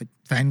the like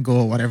Van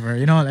Gogh or whatever,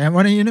 you know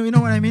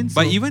what I mean.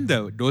 But even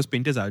those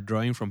painters are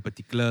drawing from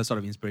particular sort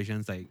of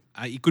inspirations, like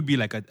it could be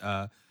like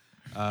a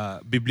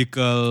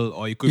biblical,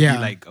 or it could be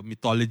like a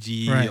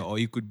mythology, or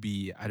it could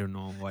be I don't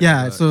know. Whatever.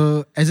 Yeah,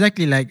 so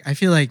exactly, like I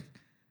feel like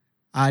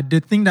the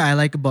thing that I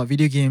like about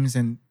video games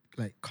and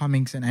like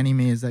comics and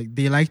anime is like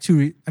they like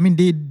to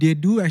they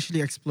do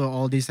actually explore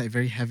all these like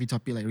very heavy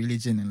topic like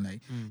religion and like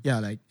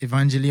like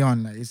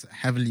Evangelion, like it's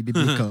heavily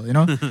biblical,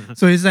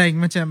 so it's like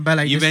macam, but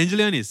like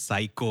Evangelion is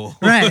psycho,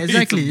 right?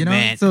 Exactly.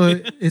 Mad.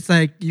 So it's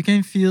like you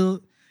can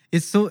feel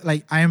it's so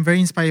like I am very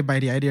inspired by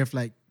the idea of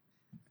like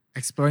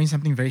exploring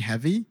something very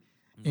heavy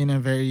in a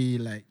very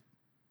like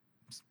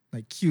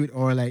cute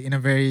or like in a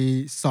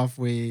very soft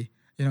way,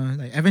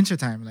 like Adventure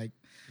Time, like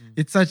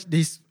it's such,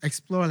 they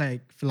explore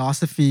like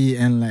philosophy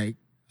and like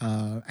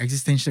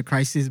existential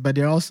crisis, but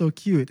they're also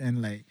cute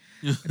and like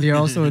they're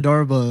also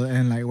adorable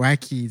and like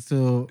wacky.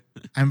 So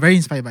I'm very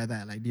inspired by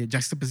that, like the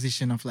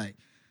juxtaposition of like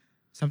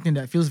something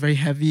that feels very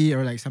heavy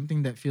or like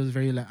something that feels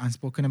very like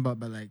unspoken about,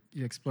 but like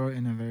you explore it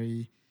in a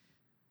very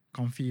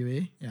comfy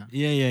way. Yeah.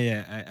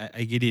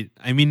 I get it.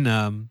 I mean,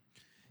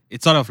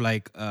 it's sort of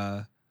like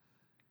and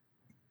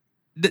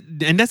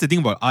that's the thing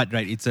about art,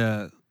 right? It's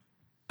a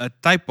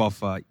type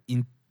of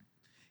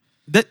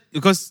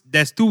because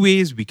there's two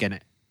ways we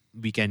can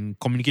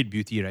communicate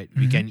beauty, right?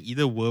 We can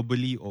either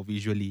verbally or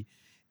visually,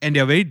 and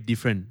they're very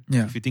different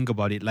if you think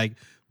about it. Like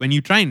when you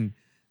try and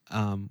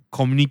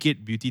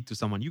communicate beauty to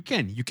someone, you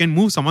can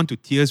move someone to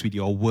tears with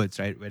your words,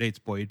 right? Whether it's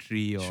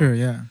poetry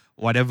or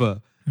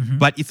whatever.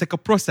 But it's like a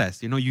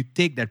process, you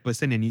take that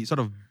person and you sort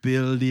of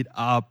build it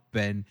up,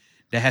 and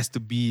there has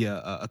to be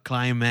a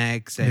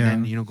climax,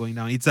 and then going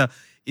down. It's a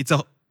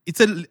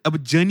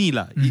journey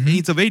lah.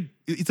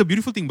 It's a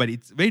beautiful thing, but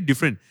it's very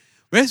different.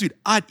 Whereas with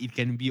art, it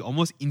can be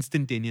almost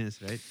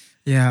instantaneous, right?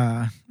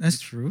 Yeah,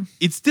 that's true.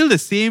 It's still the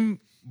same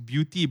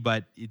beauty,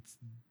 but it's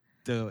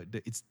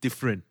it's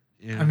different.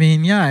 I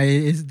mean,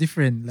 it's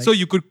different. Like, so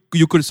you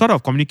could sort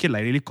of communicate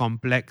like really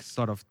complex,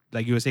 sort of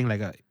like you were saying,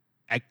 like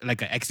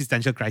an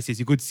existential crisis.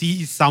 You could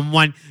see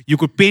someone, you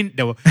could paint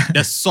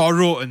the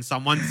sorrow in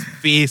someone's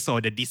face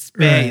or the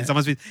despair in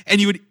someone's face, and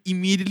you would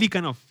immediately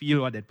kind of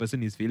feel what that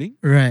person is feeling.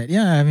 Right.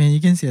 Yeah. I mean, you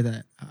can say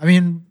that. I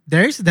mean,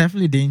 there is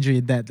definitely danger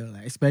in that though.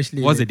 Like,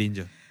 especially what's the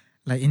danger?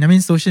 Like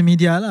social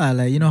media lah.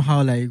 Like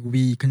how like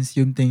we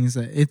consume things.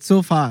 Like, it's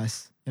so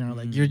fast.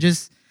 Like you're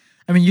just.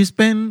 I mean, you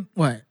spend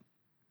what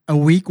a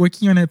week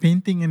working on a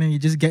painting and then you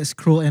just get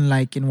scroll and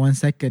like in 1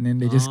 second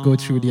and they just go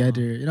through the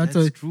other. You know,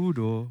 That's true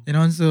though. you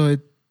know, so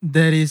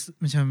that is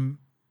macam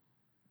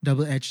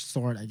double-edged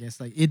sword, I guess.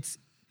 Like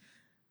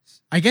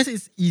I guess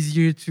it's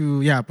easier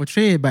to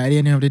portray, but at the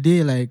end of the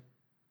day, like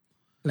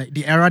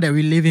the era that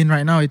we live in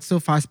right now, it's so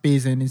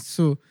fast-paced and it's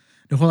so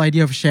the whole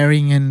idea of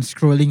sharing and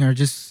scrolling are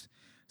just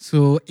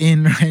so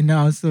in right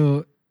now.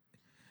 So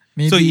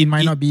maybe it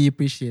might not be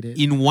appreciated.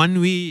 In one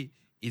way,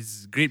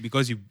 it's great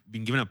because you've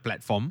been given a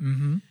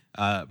platform.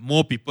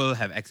 More people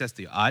have access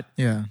to your art.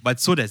 Yeah. But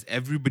so does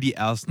everybody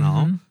else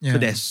now. Yeah. So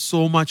there's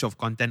so much of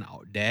content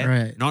out there.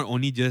 Right. Not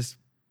only just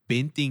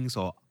paintings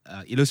or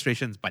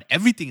illustrations, but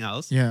everything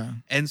else. Yeah.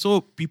 And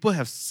so people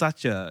have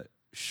such a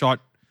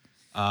short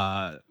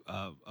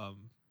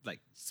like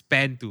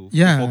span to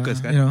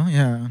focus. Right? You know,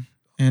 yeah.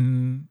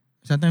 And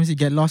sometimes you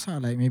get lost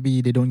out. Like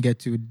maybe they don't get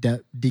to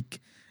dig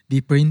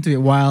deeper into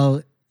it.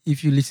 While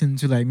if you listen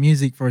to like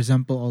music, for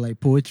example, or like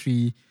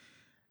poetry,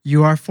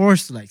 you are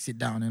forced to like sit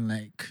down and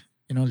like,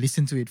 you know,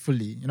 listen to it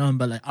fully. You know,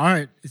 but like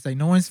art, it's like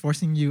no one's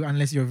forcing you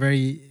unless you're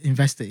very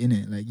invested in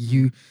it. Like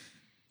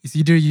it's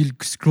either you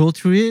scroll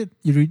through it,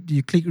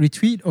 you click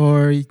retweet,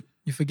 or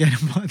you forget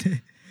about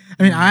it.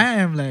 I mean, I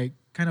am like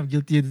kind of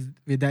guilty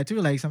with that too.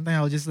 Like sometimes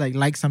I'll just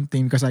like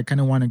something because I kind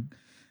of want to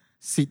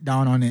sit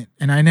down on it,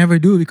 and I never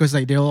do because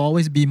like there'll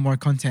always be more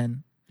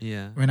content.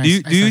 Yeah. When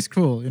I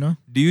scroll, you know.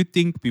 Do you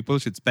think people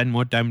should spend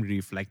more time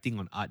reflecting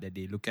on art that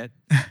they look at?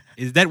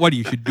 Is that what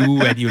you should do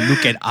when you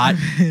look at art?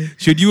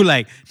 Should you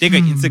like take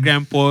an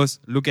Instagram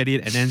post, look at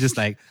it, and then just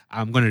like,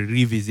 I'm gonna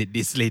revisit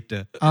this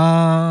later?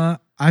 I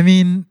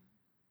mean,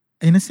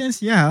 in a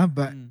sense, yeah,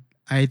 but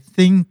I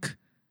think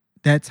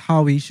that's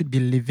how we should be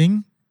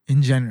living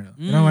in general.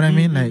 You know what I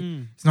mean? Like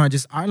it's not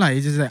just art, like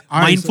it's just like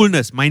art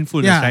mindfulness,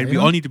 yeah, right? We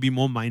all need to be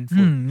more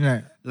mindful.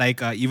 Right.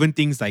 Like even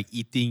things like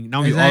eating.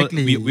 Now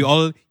Exactly. we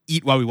all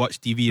eat while we watch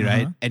TV,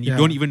 right? And you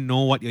don't even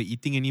know what you're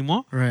eating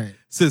anymore. Right.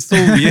 So it's so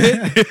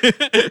weird.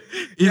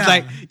 It's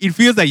like it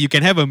feels like you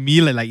can have a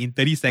meal like in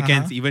 30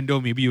 seconds, even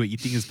though maybe you're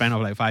eating a span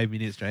of like 5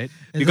 minutes, right?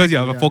 Because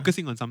you're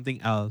focusing on something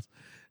else.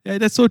 Yeah,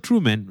 that's so true,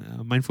 man.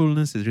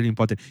 Mindfulness is really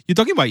important. You're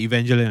talking about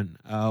Evangelion.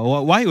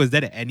 Why was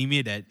that an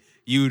anime that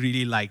you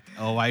really liked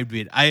or vibed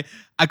with?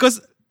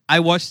 Because I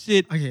watched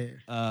it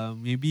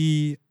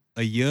maybe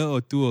a year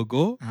or two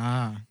ago,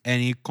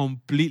 and it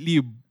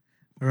completely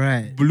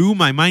blew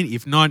my mind.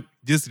 If not,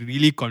 just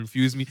really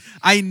confused me.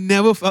 I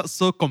never felt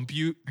so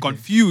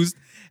confused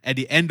at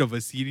the end of a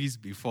series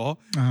before.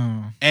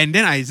 And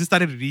then I just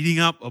started reading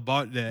up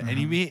about the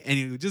anime, and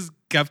it just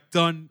kept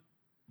on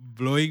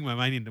blowing my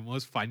mind in the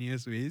most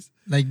funniest ways.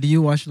 Like, do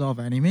you watch a lot of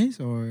animes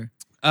or?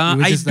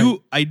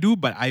 I do,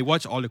 but I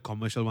watch all the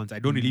commercial ones. I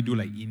don't really do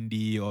like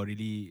indie or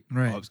really.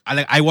 Right.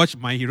 I watch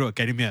My Hero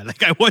Academia.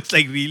 Like I watch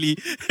like really.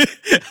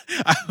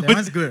 That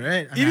one's good,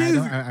 right? I mean,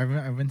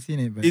 I haven't seen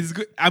it, but it's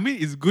good. I mean,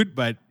 it's good,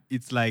 but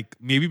it's like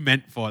maybe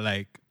meant for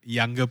like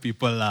younger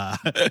people lah,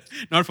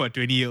 not for a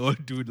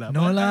 20-year-old dude lah.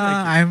 No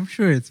lah, I'm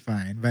sure it's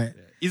fine, but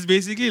it's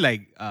basically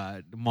like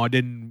the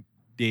modern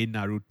day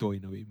Naruto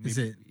in a way. Maybe, is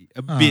it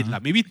a bit lah?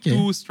 Maybe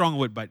too strong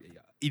word, but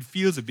it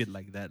feels a bit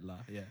like that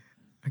lah. Yeah.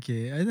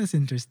 Okay, that's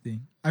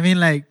interesting. I mean,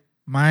 like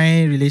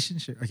my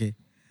relationship. Okay,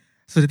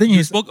 so the thing you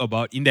is, spoke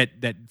about in that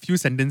few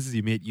sentences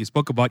you made. You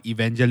spoke about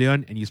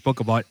Evangelion and you spoke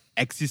about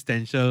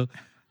existential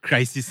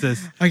crises.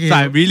 Okay, so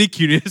I'm really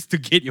curious to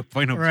get your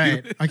point of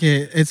right. view.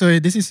 Okay, and so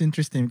this is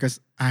interesting because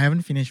I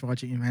haven't finished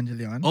watching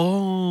Evangelion.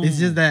 Oh, it's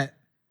just that,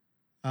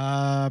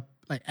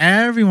 like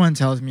everyone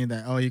tells me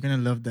that you're gonna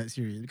love that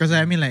series because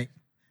I mean like,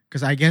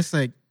 because I guess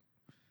like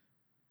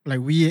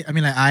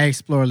I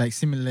explore like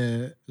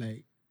similar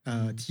like.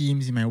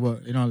 Themes in my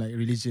work, you know, like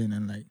religion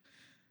and like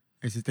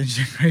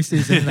existential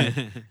crisis and like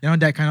you know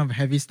that kind of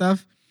heavy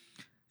stuff.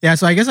 Yeah,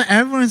 so I guess like,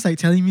 everyone's like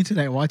telling me to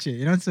like watch it,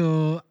 you know.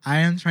 So I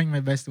am trying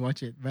my best to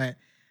watch it, but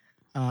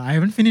I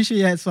haven't finished it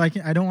yet. So I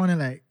don't want to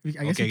like.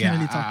 I guess we can't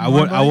really talk. I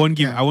won't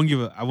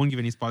give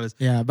any spoilers.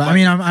 Yeah, but I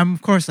mean, I'm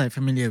of course like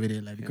familiar with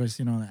it, like because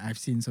you know like, I've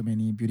seen so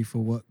many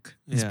beautiful work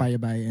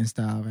inspired by it and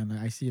stuff, and like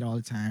I see it all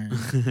the time.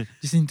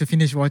 Just need to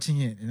finish watching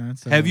it, you know.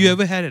 So, have you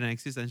ever had an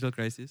existential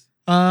crisis?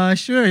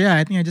 Sure. Yeah,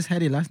 I think I just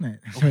had it last night.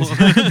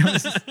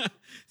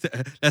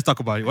 Let's talk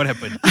about it. What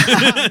happened?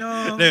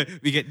 No.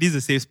 This is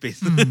a safe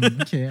space.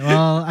 Okay.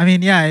 Well, I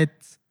mean, yeah,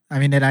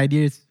 that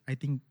idea is. I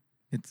think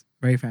it's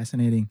very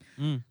fascinating.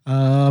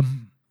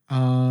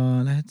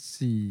 Let's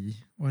see.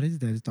 What is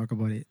there to talk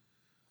about it?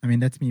 I mean,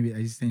 that's me with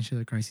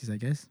existential crisis, I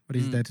guess. What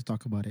is there to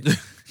talk about it?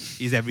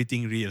 Is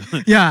everything real?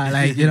 Yeah,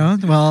 like, you know,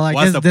 well, I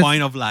What's guess the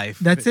point of life?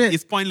 That's it.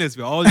 It's pointless.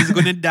 We're all just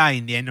going to die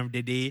in the end of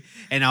the day.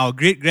 And our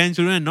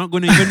great-grandchildren are not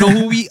going to even know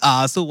who we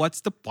are. So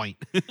what's the point?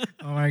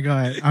 Oh my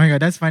God.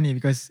 That's funny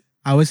because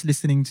I was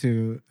listening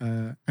to,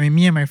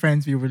 me and my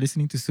friends, we were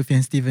listening to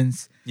Sufjan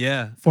Stevens'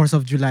 4th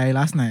of July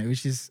last night,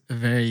 which is a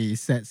very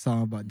sad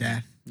song about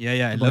death.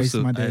 Yeah, I love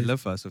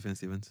Sufjan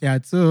Stevens. Yeah,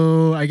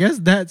 so I guess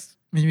that's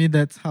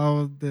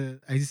how the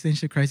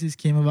existential crisis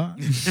came about.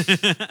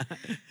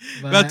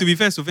 Well, to be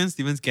fair, Sufjan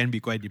Stevens can be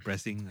quite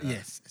depressing.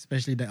 Yes,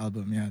 especially the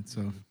album. Yeah,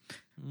 so.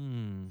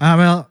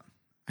 Well,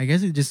 I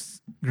guess it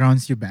just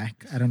grounds you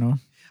back. I don't know.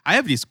 I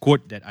have this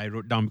quote that I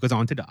wrote down because I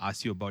wanted to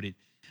ask you about it.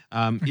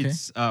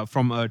 It's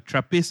from a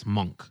Trappist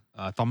monk,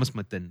 Thomas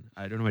Merton.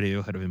 I don't know whether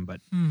you heard of him,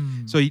 but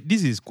so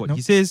this is his quote. Nope.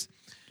 He says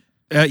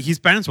his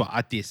parents were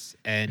artists,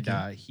 and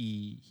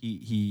he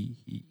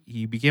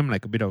became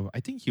like a bit of. I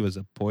think he was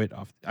a poet.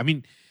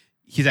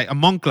 He's like a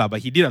monk, but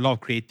he did a lot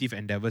of creative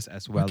endeavors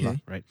as well,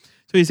 right?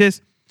 So he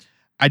says,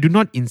 I do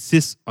not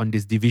insist on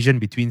this division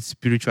between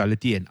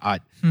spirituality and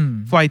art.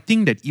 For I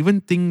think that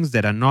even things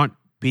that are not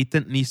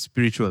patently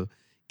spiritual,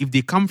 if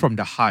they come from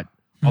the heart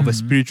of a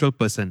spiritual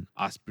person,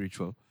 are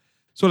spiritual.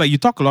 So like you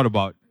talk a lot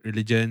about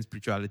religion,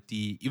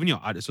 spirituality, even your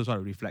art also sort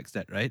of reflects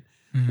that, right?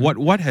 What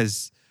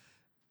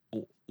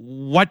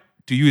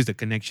to you is the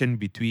connection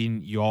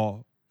between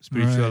your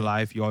spiritual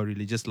life, your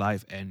religious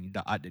life, and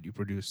the art that you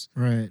produce?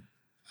 Right.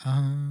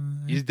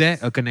 Is there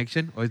a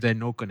connection or is there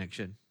no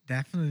connection?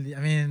 Definitely. I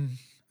mean,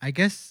 I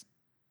guess.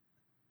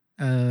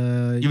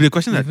 If the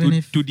questions are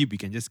too deep, we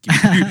can just skip.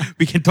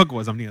 We can talk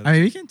about something else. I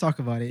mean, we can talk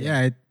about it.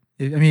 Yeah.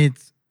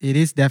 It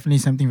is definitely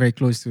something very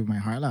close to my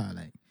heart, lah.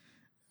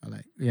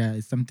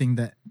 It's something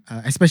that,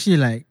 especially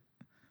like,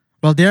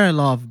 well, there are a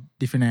lot of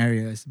different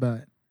areas,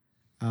 but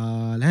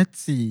let's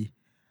see.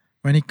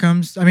 When it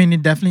comes,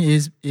 it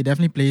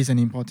definitely plays an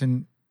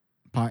important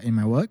part in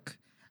my work.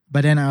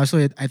 But then I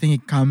think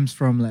it comes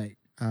from like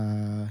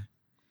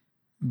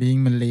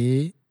being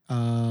Malay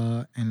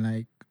and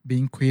like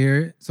being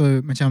queer.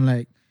 So macam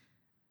like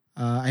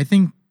I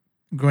think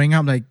growing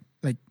up like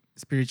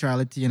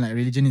spirituality and like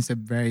religion is a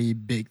very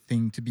big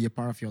thing to be a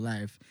part of your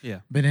life. Yeah.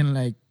 But then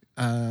like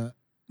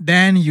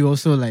then you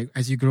also like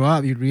as you grow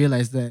up you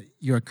realize that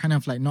you're kind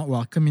of like not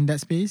welcome in that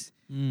space.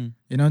 You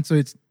know,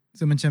 so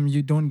macam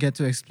you don't get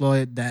to explore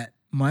it that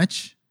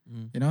much.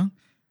 You know?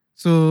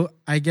 So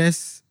I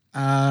guess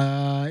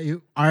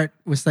art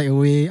was like a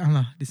way.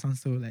 This sounds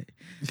so like,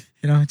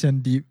 you know,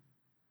 macam deep.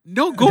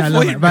 No, go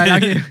for it.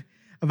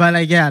 But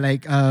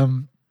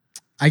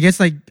I guess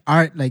like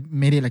art like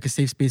made it like a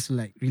safe space to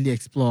like really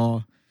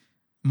explore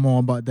more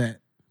about that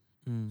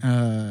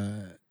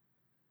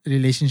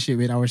relationship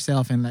with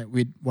ourselves and like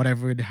with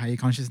whatever the higher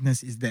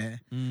consciousness is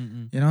there.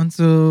 You know,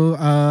 so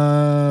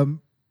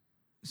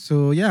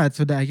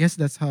I guess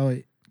that's how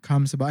it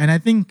comes about. And I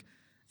think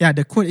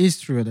the quote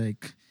is true.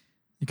 Like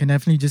you can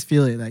definitely just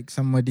feel it. Like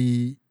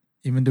somebody,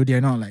 even though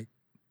they're not like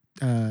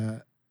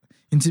they're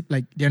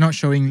not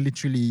showing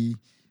literally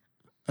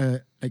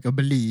like a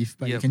belief,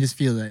 but you can just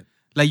feel that.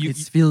 Like it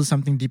feels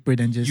something deeper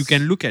than just. You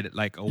can look at it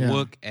like a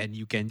work, and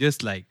you can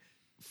just like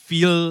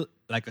feel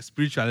like a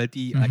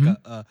spirituality, like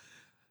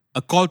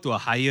a call to a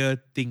higher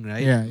thing,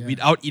 right?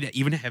 Without it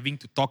even having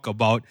to talk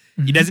about.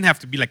 It doesn't have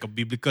to be like a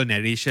biblical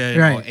narration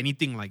or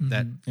anything like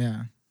that.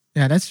 Yeah,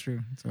 that's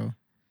true. So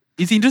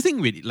it's interesting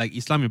with like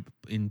Islam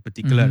in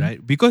particular,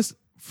 right? Because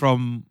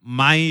from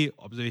my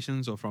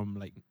observations or from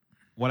like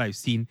what I've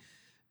seen,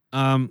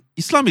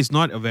 Islam is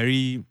not a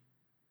very,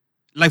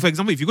 like for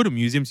example, if you go to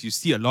museums, you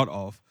see a lot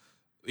of,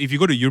 if you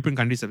go to European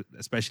countries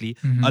especially,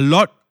 a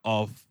lot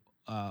of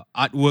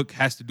artwork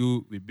has to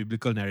do with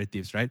biblical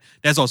narratives, right?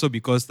 That's also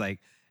because like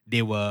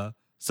they were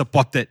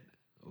supported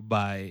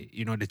by,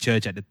 you know, the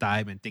church at the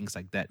time and things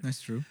like that.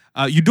 That's true.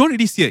 You don't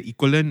really see an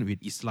equivalent with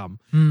Islam.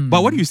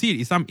 But what you see in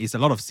Islam is a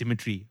lot of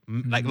symmetry,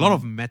 like a lot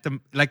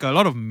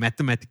of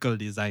mathematical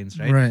designs,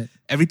 right? Right.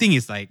 Everything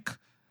is like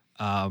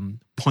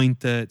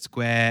pointed,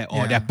 square,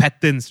 or there are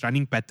patterns,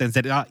 running patterns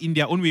that are in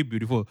their own way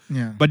beautiful.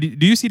 Yeah. But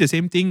do you see the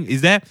same thing?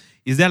 Is there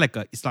like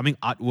a Islamic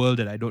art world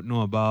that I don't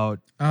know about?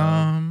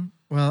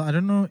 Well, I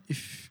don't know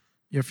if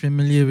you're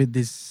familiar with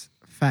this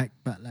fact,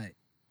 but like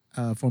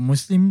for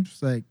Muslims,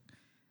 like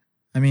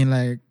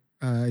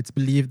it's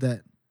believed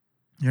that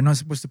you're not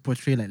supposed to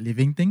portray like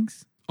living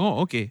things. Oh,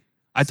 okay.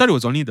 I thought it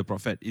was only the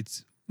Prophet.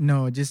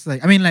 No, just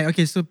like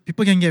okay, so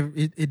people can get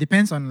it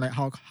depends on like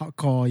how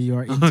core you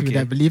are into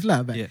that belief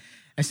lah. But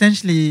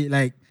essentially,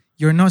 like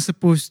you're not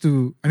supposed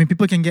to.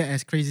 People can get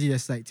as crazy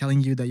as like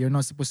telling you that you're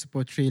not supposed to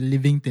portray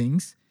living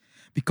things,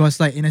 because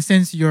like in a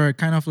sense you're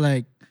kind of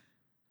like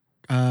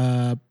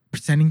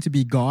pretending to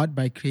be God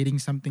by creating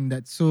something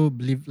that's so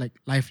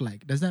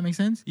lifelike. Does that make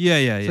sense?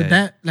 Yeah. So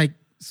that like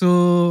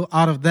so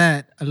out of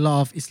that, a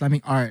lot of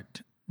Islamic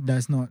art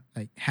does not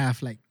like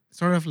have like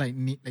sort of like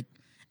neat like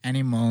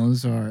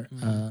animals or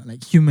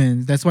like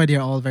humans. That's why they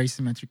are all very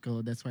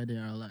symmetrical. That's why they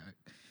are like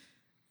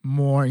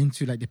more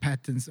into like the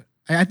patterns.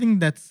 I think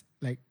that's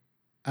like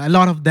a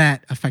lot of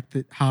that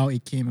affected how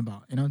it came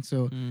about, you know.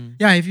 So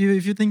if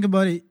you think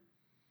about it,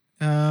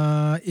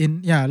 a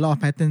lot of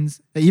patterns,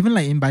 even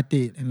like in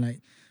batik, and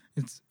like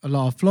it's a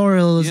lot of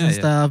florals and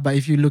stuff. But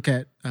if you look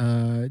at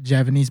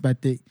Javanese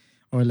batik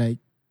or like,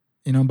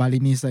 you know,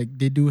 Balinese, like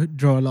they do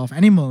draw a lot of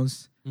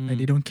animals. Like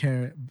they don't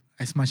care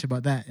as much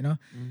about that, you know.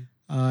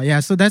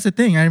 So that's the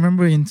thing. I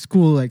remember in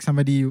school, like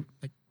somebody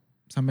like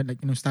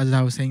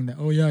Staza was saying that,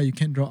 you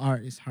can't draw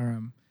art, it's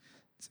haram.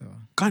 So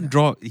can't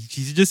draw.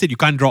 She just said you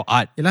can't draw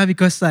art. Yeah,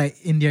 because like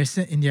in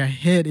their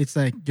head, it's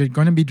like you're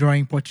gonna be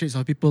drawing portraits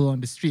of people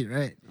on the street,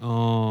 right?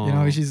 Oh, you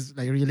know, which is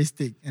like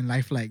realistic and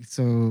lifelike.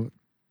 So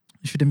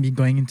shouldn't be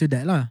going into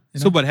that lah. You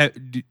know? So, but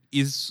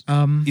is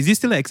this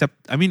still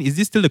is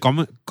this still the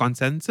common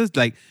consensus?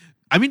 Like,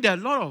 I mean, there are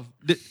a lot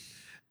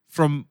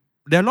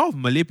of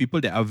Malay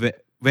people that are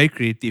very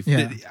creative.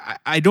 Yeah.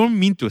 I don't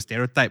mean to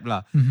stereotype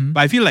lah, Mhm.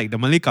 but I feel like the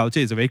Malay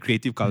culture is a very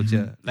creative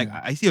culture. Like,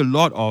 I see a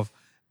lot of,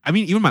 I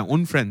mean, even my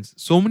own friends.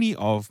 So many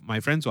of my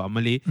friends who are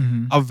Malay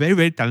are very,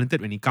 very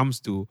talented when it comes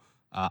to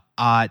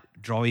art,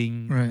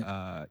 drawing,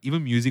 Right.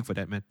 even music for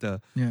that matter.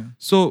 Yeah.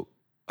 So,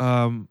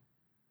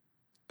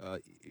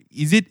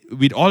 is it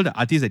with all the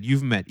artists that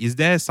you've met? Is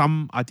there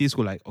some artists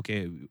who like,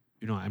 okay,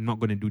 I'm not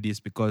going to do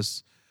this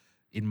because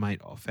it might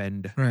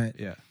offend? Right.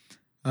 Yeah.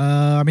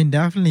 I mean,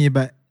 definitely,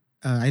 but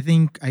I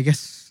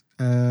guess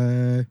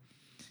we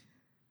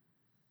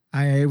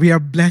are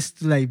blessed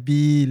to like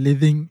be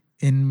living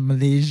in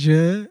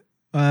Malaysia,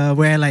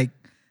 where like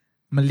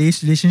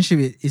Malay's relationship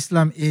with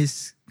Islam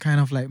is kind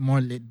of like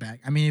more laid back.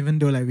 I mean, even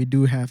though like we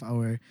do have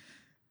our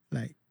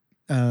like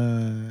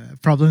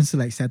problems to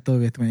like settle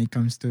with when it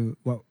comes to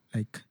what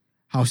like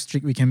how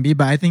strict we can be,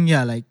 but I think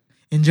like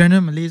in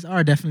general Malays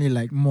are definitely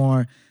like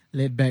more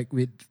laid back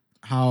with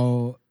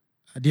how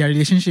their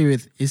relationship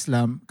with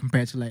Islam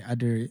compared to like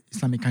other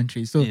Islamic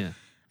countries. So Yeah.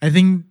 I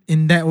think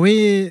in that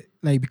way,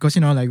 like because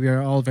like we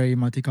are all very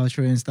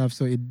multicultural and stuff,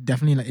 so it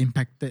definitely like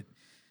impacted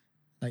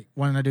like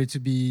one another to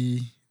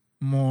be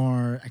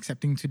more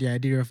accepting to the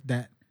idea of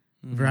that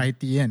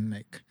variety and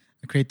like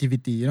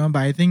creativity, But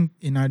I think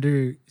in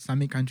other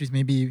Islamic countries,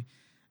 maybe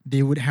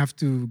they would have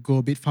to go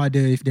a bit farther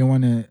if they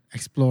want to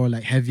explore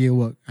like heavier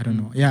work. I don't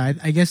know. Yeah,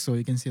 I guess so.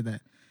 You can say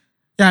that.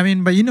 Yeah, I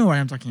mean, but you know what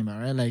I'm talking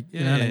about, right? Like,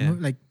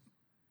 like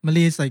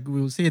Malays like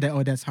will say that,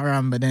 oh, that's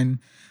haram, but then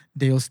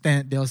they'll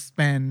spend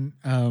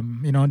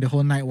the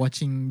whole night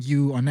watching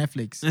you on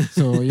Netflix.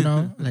 So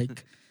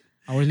like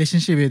our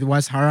relationship with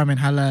what's haram and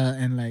halal,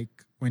 and like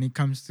when it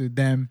comes to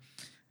them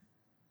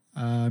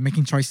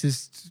making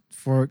choices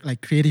for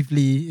like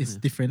creatively is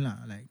different lah.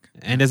 Like,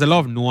 and there's a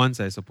lot of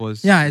nuance, I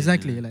suppose. Yeah,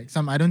 exactly. Like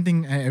I don't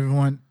think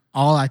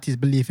all artists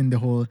believe in the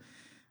whole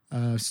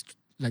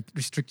like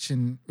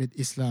restriction with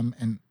Islam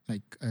and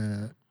like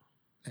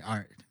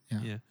art.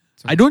 Yeah.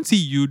 So, I don't see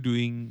you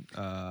doing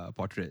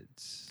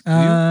portraits. Do you?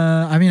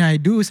 I mean, I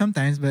do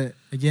sometimes, but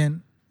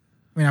again,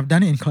 I mean, I've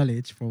done it in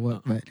college for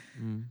work, but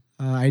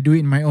I do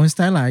it in my own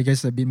style. I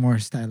guess a bit more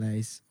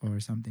stylized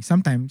or something.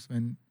 Sometimes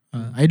when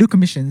I do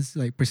commissions,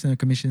 like personal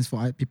commissions for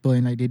art people,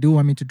 and like they do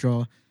want me to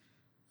draw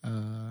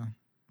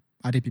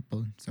other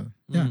people. So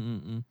yeah.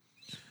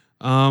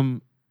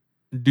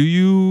 Do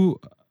you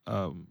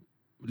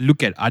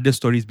look at other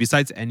stories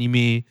besides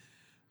anime?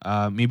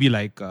 Maybe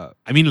like I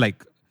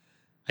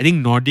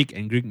think Nordic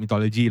and Greek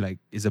mythology like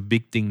is a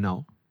big thing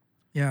now.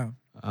 Yeah.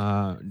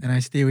 And I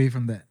stay away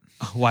from that.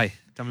 Why?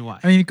 Tell me why.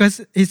 I mean,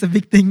 because it's a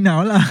big thing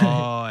now, lah.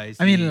 Oh, I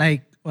see. I mean,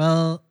 like,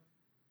 well,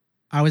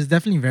 I was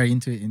definitely very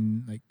into it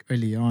in like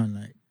early on,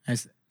 like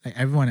as like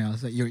everyone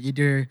else. Like you're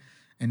either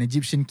an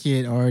Egyptian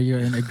kid or you're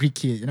a Greek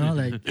kid,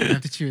 like you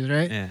have to choose,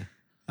 right? Yeah.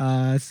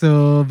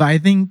 But I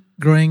think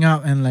growing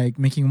up and like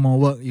making more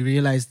work, you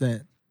realize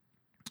that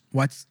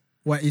what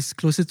is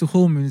closer to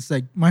home is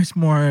like much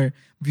more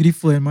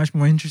beautiful and much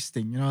more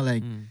interesting.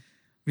 Like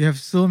we have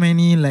so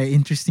many like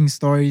interesting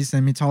stories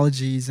and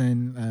mythologies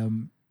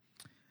and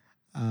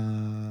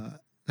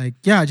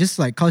just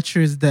like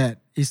cultures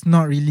that is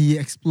not really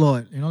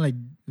explored,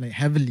 like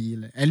heavily,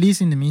 like, at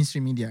least in the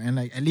mainstream media, and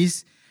like at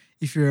least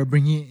if you're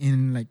bringing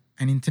in like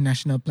an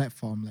international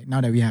platform, like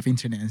now that we have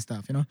internet and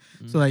stuff,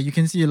 so like you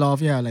can see a lot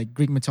of like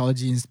Greek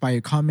mythology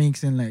inspired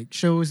comics and like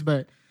shows,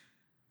 but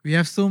we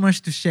have so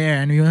much to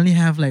share, and we only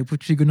have like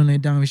Putri Gunung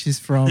Ledang, which is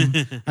from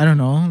I don't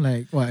know,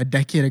 like a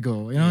decade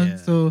ago,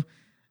 so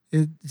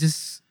it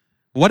just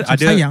what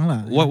sayang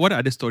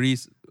other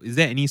stories? Is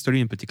there any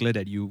story in particular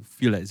that you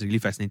feel like is really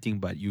fascinating,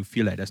 but you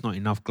feel like there's not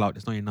enough clout,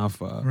 there's not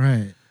enough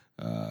right?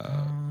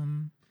 I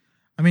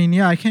mean,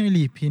 I can't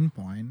really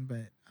pinpoint,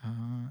 but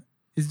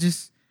it's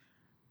just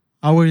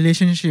our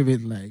relationship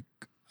with like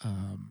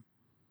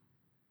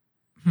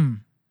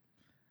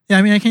yeah,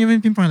 I mean, I can't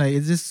even pinpoint, like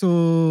it's just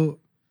so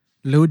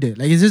loaded,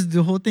 like it's just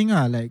the whole thing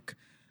like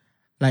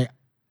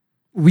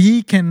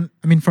we can,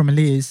 I mean, for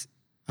Malays,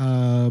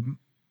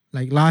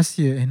 like last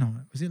year,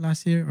 was it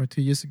last year or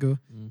 2 years ago?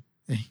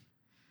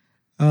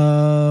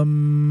 I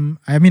mean,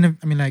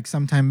 like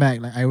some time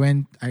back, like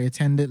I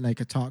attended like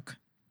a talk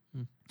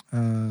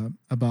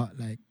about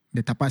like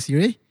the tapak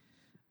sirih,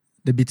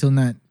 the betel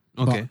nut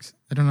box.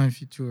 I don't know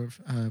if you two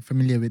are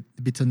familiar with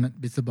the betel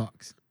nut betel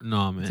box.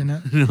 No, man.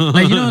 No.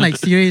 Like like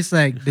sirih is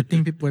like the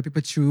thing where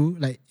people chew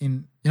like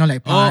in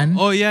like pan.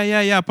 Oh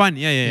yeah, pan.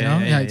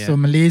 Yeah. So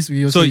Malays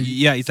we also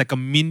it's like a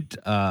mint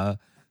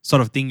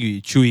sort of thing.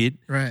 You chew it,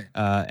 right?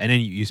 And then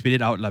you spit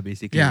it out lah.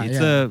 Basically, it's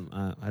I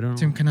don't know.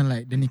 Some kind of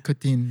like the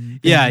nicotine.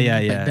 Yeah.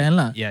 Back then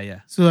lah. Yeah.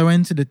 So I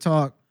went to the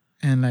talk,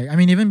 and like I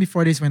mean, even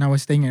before this, when I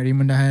was staying at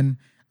Rimundahan,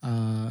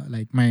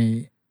 like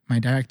my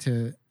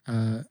director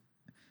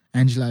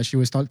Angela, she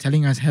was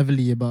telling us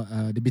heavily about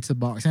the betel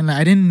box, and like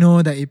I didn't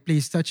know that it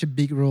plays such a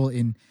big role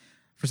in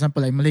for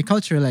example, like Malay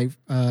culture, like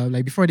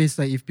before this,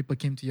 like if people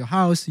came to your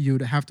house,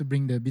 you'd have to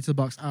bring the betel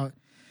box out,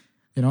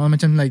 you know,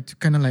 macam like to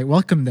kind of like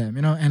welcome them,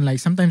 you know, and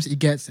like sometimes it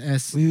gets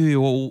as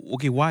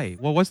Okay, why?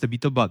 What's the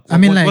betel bug? What's the I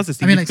mean, like,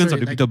 significance sorry, of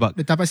the like, betel bug?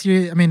 the tapas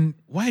here, I mean,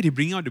 Why are they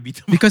bringing out the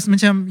betel bug? because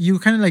macam you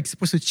kind of like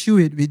supposed to chew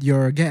it with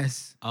your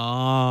guests.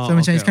 Oh, So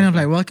macam it's kind of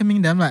like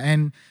welcoming them, like,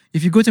 and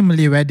if you go to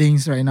Malay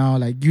weddings right now,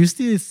 like you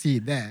still see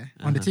it there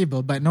on the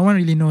table, but no one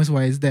really knows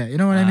why it's there. You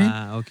know what I mean?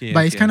 Okay.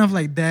 But it's kind of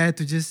like there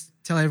to just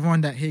tell everyone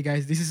that, hey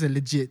guys, this is a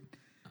legit,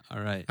 All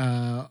right.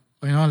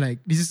 you know, like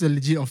this is a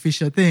legit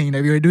official thing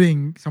that we are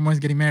doing. Someone's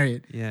getting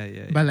married.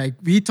 Yeah. But like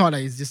we thought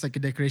like it's just like a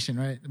decoration,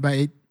 right?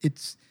 But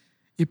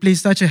it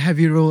plays such a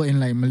heavy role in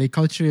like Malay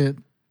culture.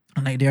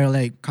 And like there are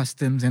like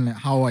customs and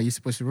like how are you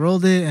supposed to roll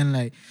it, and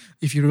like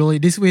if you roll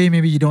it this way,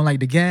 maybe you don't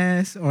like the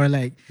gas, or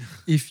like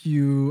if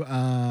you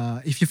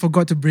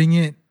forgot to bring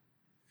it,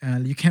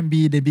 you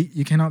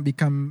cannot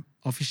become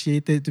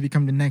officiated to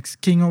become the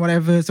next king or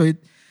whatever. So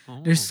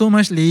there's so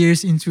much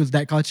layers into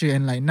that culture,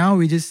 and like now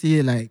we just see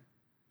it like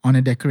on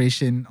a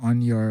decoration on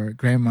your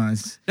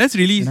grandma's. That's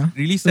really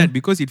really sad So-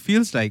 because it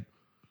feels like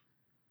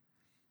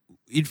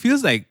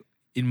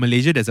in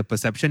Malaysia there's a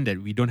perception that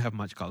we don't have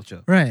much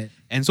culture. Right.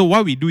 And so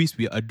what we do is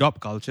we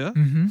adopt culture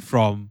Mm-hmm.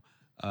 from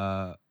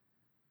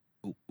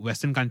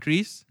Western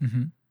countries,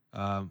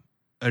 Mm-hmm.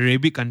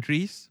 Arabic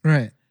countries,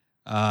 Right.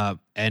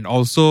 and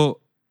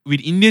also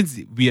with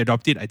Indians we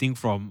adopt it I think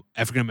from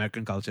African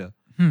American culture,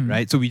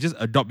 right? So we just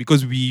adopt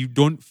because we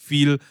don't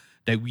feel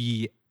that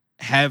we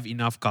have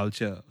enough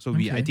culture. So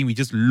I Okay. think we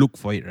just look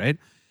for it, right?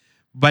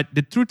 But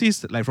the truth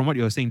is, like from what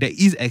you were saying, there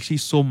is actually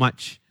so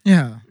much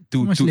Yeah.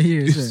 So to much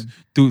layers.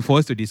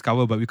 for us to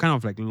discover, but we kind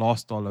of like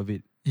lost all of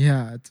it.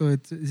 Yeah, so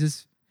it's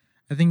just,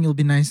 I think it'll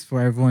be nice for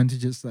everyone to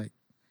just like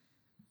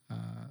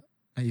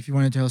if you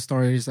want to tell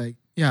stories, like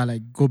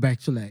like go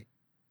back to like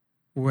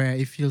where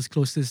it feels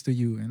closest to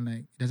you, and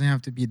like it doesn't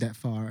have to be that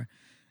far.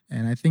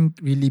 And I think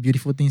really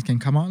beautiful things can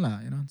come out lah,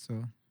 you know.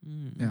 So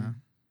yeah,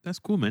 That's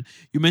cool, man.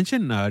 You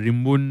mentioned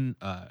Rimbun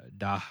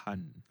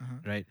Dahan,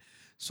 right?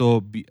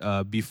 So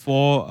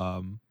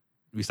before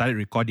we started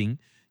recording,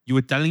 you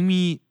were telling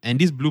me,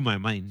 and this blew my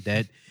mind,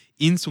 that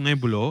in Sungai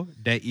Buloh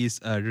there is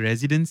a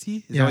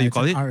residency. Is that what you it's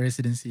call an it? art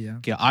residency.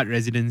 Yeah, Okay, art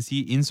residency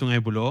in Sungai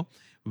Buloh,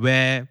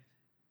 where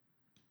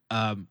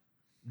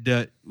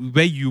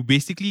where you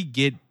basically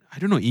get, I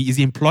don't know, is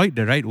employed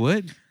the right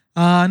word?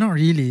 not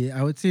really.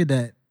 I would say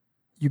that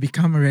you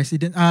become a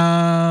resident.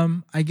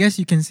 I guess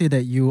you can say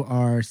that you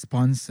are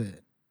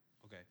sponsored,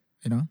 Okay.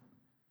 you know,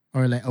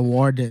 or like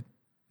awarded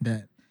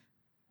that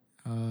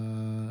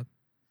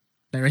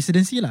like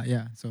residency lah.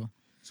 Yeah, so.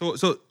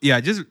 So yeah,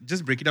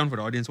 just break it down for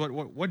the audience.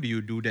 What do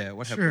you do there?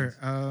 What happens?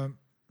 Sure.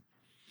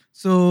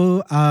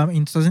 So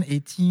in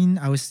 2018,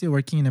 I was still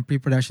working in a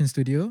pre-production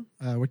studio,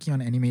 working on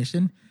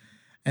animation,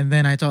 and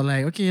then I thought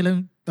like, okay,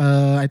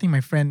 I think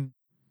my friend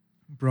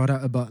brought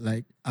up about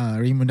like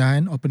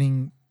Rimundahan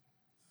opening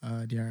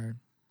their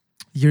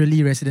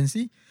yearly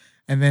residency,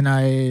 and then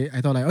I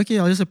thought like, okay,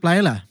 I'll just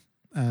apply lah,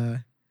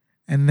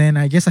 and then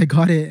I guess I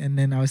got it, and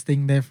then I was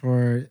staying there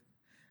for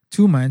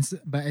 2 months.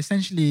 But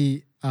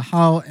essentially,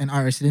 how an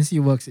art residency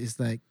works is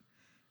like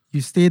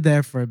you stay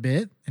there for a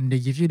bit, and they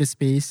give you the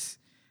space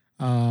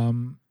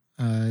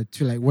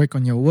to like work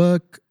on your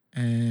work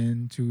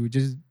and to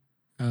just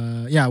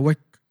work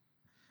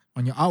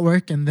on your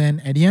artwork, and then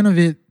at the end of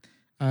it,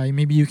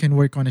 maybe you can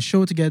work on a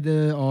show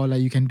together, or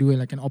like you can do it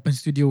like an open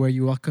studio where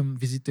you welcome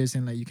visitors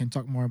and like you can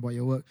talk more about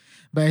your work.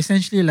 But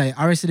essentially, like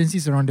art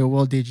residencies around the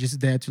world, they're just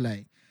there to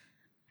like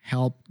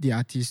help the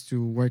artists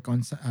to work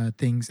on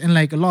things, and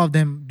like a lot of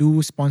them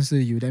do sponsor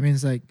you. That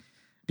means like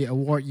they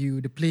award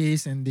you the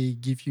place and they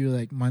give you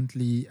like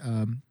monthly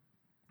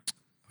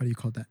what do you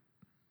call that?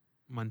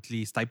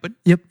 Monthly stipend?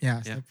 Yep,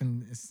 yeah,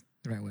 stipend is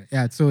the right word.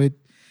 Yeah, so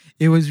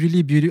it was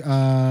really beautiful.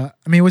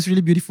 It was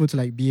really beautiful to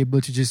like be able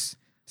to just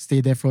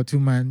stay there for 2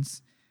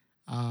 months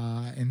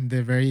in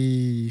the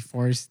very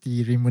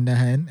foresty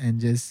Rimundahan and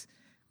just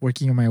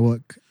working on my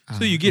work.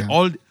 So you get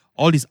all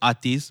these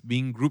artists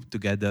being grouped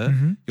together.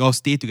 You all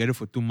stay together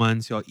for 2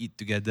 months. You all eat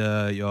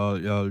together. You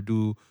all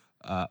do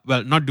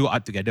not do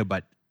art together,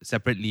 but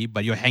separately.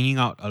 But you're hanging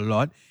out a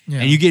lot,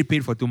 and you get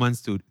paid for 2 months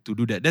to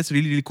do that. That's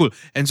really really cool.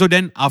 And so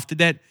then after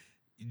that,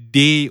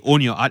 they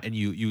own your art and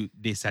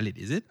they sell it.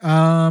 Is it?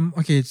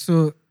 Okay,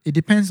 so it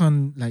depends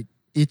on like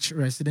each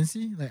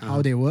residency, like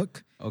how they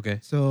work. Okay.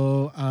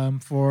 So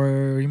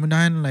for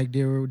Rimundahan, like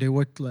they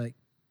work like,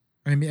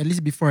 I mean, at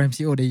least before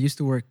MCO, they used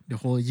to work the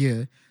whole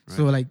year. Right.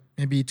 So like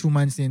maybe 2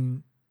 months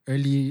in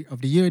early of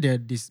the year, there are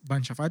this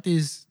bunch of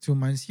artists. 2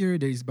 months here,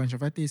 there is a bunch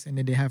of artists,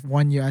 and then they have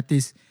 1 year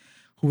artists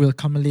who will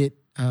culminate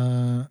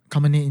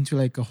into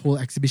like a whole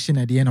exhibition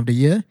at the end of the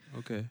year.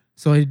 Okay.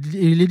 So it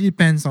really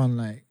depends on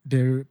like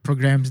the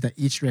programs that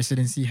each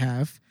residency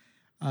have.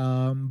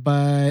 So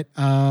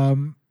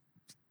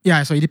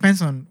it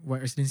depends on what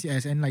residency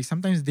has, and like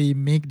sometimes they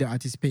make the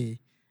artists pay,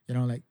 you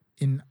know, like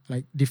in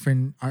like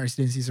different art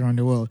residencies around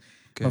the world.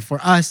 Okay. But for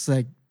us,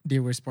 like they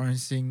were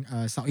sponsoring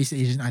Southeast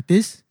Asian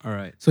artists. All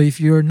right. So if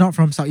you're not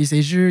from Southeast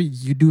Asia,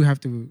 you do have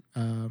to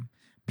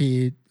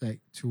pay like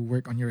to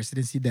work on your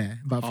residency there.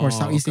 But for Oh,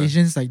 Southeast okay.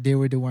 Asians, like they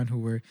were the one who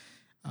were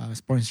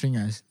sponsoring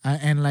us.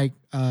 And like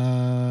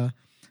the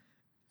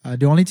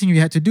only thing we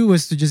had to do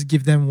was to just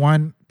give them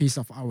one piece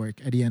of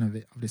artwork at the end of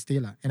the stay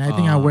lah. And I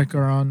think I work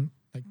around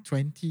like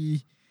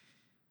 20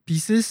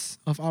 pieces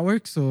of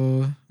artwork.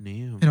 So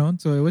Damn.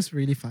 so it was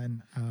really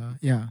fun.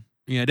 Yeah.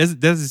 Yeah, there's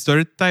a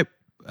stereotype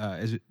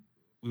as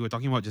we were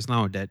talking about just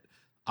now that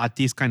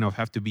artists kind of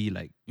have to be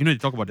like, they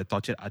talk about the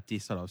tortured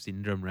artist sort of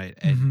syndrome, right?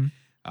 And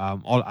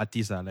all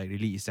artists are like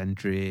really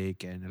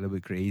eccentric and a little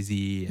bit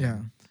crazy.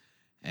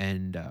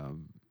 And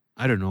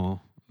I don't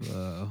know,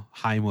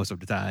 high most of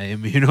the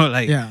time,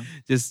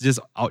 just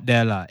out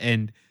there lah.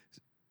 And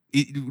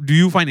do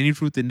you find any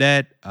truth in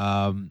that?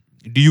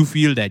 Do you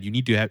feel that you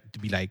need to have to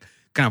be like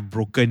kind of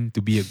broken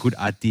to be a good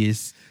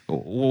artist?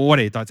 What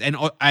are your thoughts? And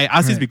I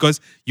ask this because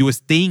you were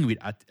staying with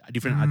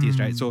different artists,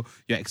 right? So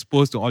you're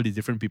exposed to all these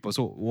different people.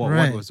 So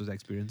what was those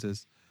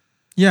experiences?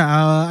 Yeah,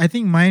 I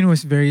think mine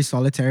was very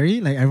solitary.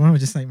 Like everyone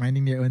was just like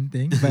minding their own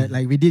thing. But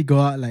like we did go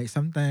out like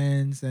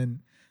sometimes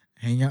and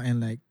hang out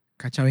and like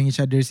kacawing each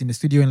other's in the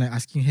studio and like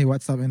asking, hey,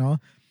 what's up and all.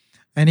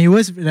 And it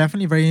was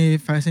definitely very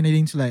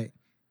fascinating to like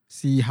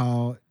see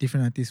how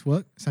different artists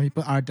work. Some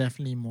people are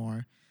definitely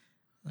more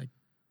like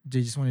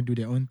they just want to do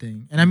their own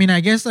thing. And I mean, I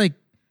guess like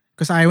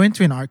because I went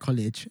to an art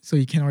college, so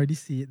you can already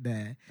see it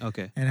there.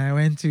 Okay. And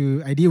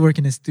I did work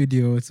in a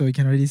studio, so you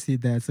can already see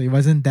it there. So it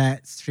wasn't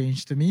that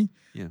strange to me.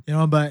 Yeah.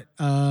 But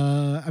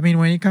I mean,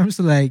 when it comes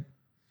to like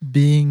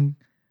being,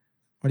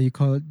 what do you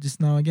call it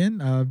just now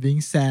again? Being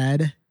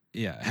sad.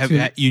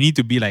 Yeah. You need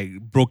to be like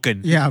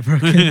broken. Yeah,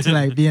 broken to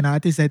like be an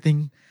artist. I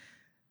think,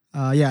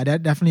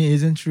 that definitely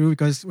isn't true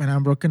because when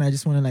I'm broken, I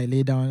just want to like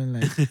lay down and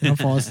like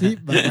fall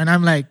asleep. But when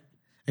I'm like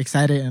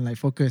excited and like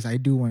focused, I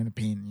do want to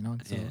paint.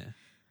 So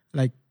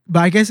like.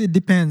 But I guess it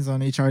depends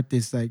on each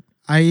artist. Like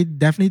I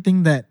definitely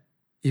think that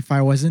if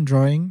I weren't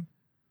drawing,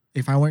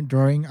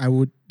 I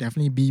would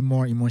definitely be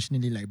more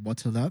emotionally like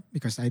bottled up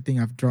because I think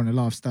I've drawn a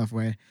lot of stuff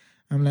where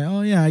I'm like,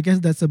 oh yeah, I guess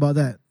that's about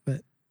that.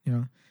 But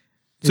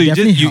so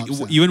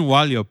even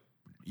while you're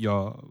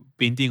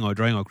painting or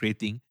drawing or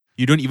creating,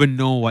 you don't even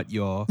know what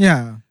you're.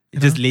 Yeah.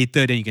 Just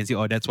later, then you can say,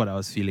 oh, that's what I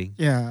was feeling.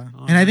 Yeah,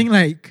 and I think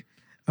like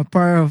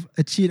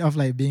a cheat of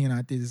like being an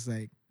artist is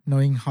like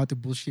knowing how to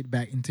bullshit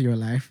back into your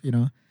life.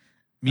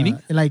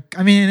 Meaning? Like,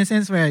 I mean, in a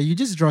sense where you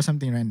just draw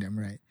something random,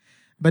 right?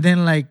 But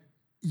then like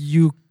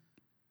you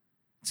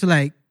to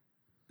like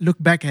look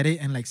back at it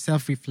and like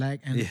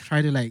self-reflect and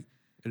try to like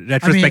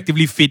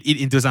retrospectively fit it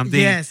into something.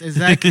 Yes,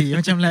 exactly.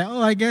 Which I'm like,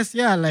 oh, I guess,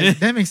 yeah, like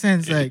that makes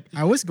sense. Like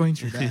I was going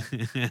through that,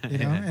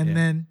 and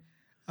then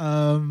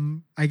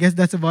I guess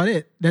that's about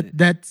it.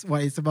 That's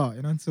what it's about,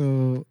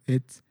 So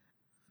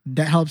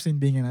that helps in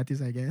being an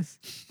artist, I guess.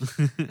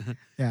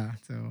 Yeah.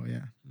 So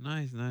yeah.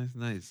 Nice.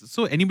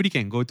 So anybody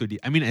can go to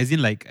as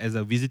in like as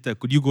a visitor,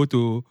 could you go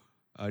to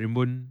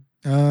Rimbun?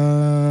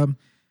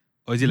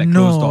 Or is it like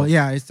closed off?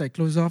 Yeah, it's like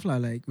closed off lah.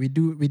 Like they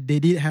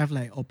did have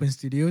like open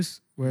days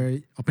where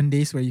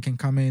you can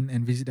come in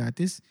and visit the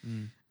artists.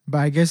 But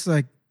I guess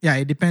like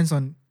it depends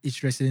on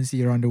each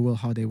residency around the world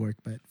how they work.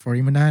 But for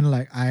Imanan,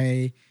 like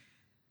I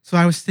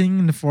was staying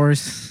in the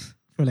forest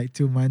for like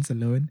 2 months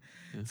alone,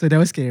 so that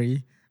was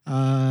scary.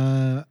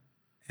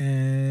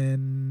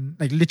 And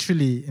like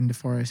literally in the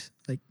forest,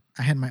 like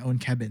I had my own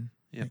cabin.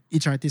 Yeah. Like,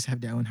 each artist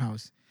have their own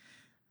house.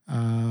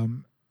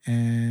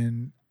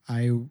 And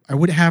I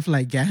would have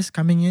like guests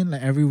coming in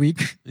like every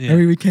week,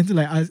 every weekend to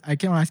like I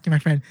kept on asking my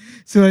friend,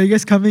 so are you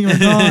guys coming or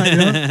not?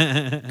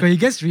 Because it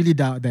gets really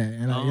dark there,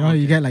 and like,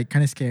 you get like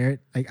kind of scared.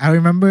 Like I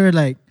remember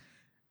like,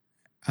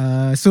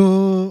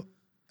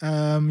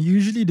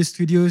 usually the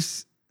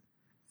studios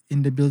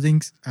in the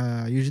buildings,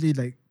 usually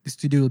like the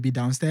studio will be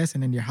downstairs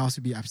and then their house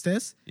will be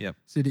upstairs. Yep.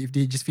 So that if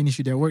they just finish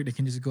with their work, they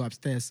can just go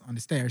upstairs on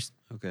the stairs.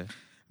 Okay.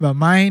 But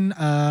mine,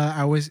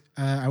 I was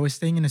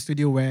staying in a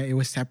studio where it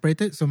was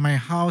separated. So my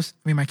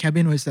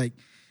cabin was like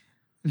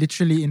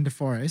literally in the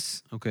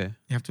forest. Okay.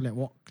 You have to like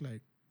walk like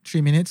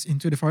 3 minutes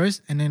into the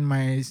forest, and then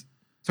my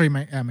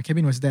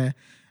cabin was there,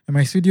 and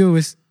my studio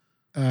was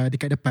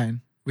dekat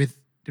depan with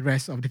the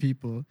rest of the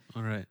people.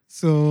 All right.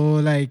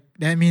 So like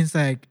that means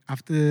like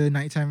after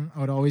nighttime, I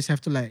would always have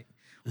to like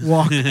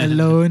walk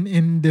alone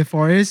in the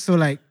forest. So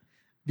like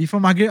before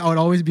Maghrib, I would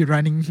always be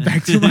running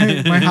back to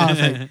my house.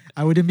 Like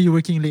I wouldn't be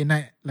working late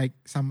night like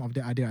some of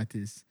the other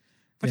artists.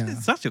 But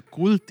it's such a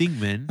cool thing,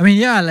 man. I mean,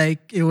 yeah,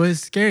 like it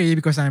was scary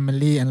because I'm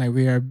Malay and like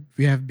we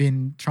have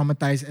been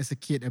traumatized as a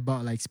kid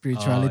about like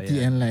spirituality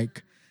and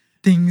like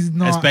things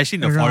not especially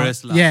in the around.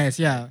 forest. Yes,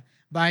 yeah.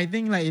 But I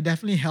think like it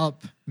definitely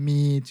helped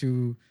me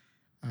to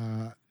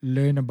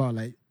learn about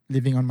like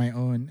living on my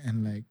own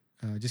and like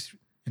just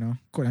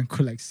quote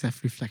unquote like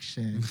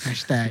self-reflection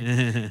hashtag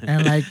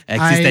and like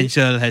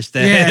existential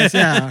hashtag. Yes,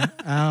 yeah.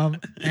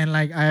 And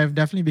like I've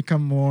definitely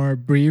become more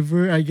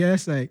braver, I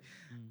guess. Like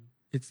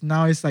it's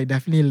like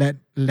definitely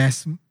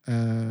less.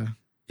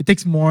 It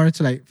takes more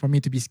to like for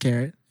me to be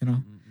scared,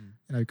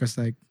 because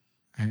like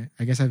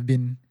I guess I've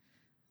been,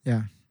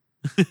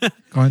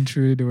 gone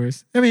through the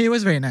worst. I mean, it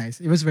was very nice.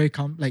 It was very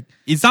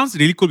It sounds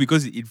really cool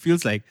because it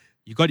feels like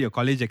you got your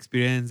college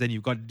experience and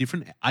you've got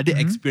different other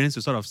experience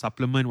to sort of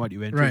supplement what you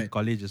went through in Right.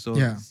 college. So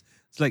Yeah.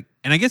 it's like,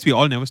 and I guess we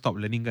all never stop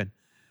learning. Kan?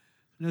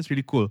 That's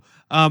really cool.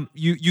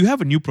 You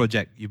have a new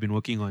project you've been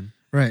working on.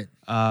 right.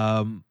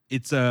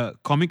 It's a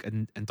comic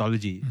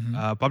anthology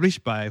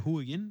published by who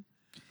again?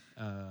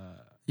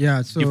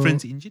 Yeah. So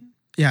Difference Engine.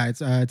 yeah,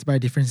 it's by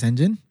Difference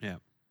Engine. Yeah.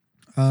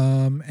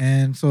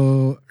 And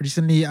so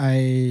recently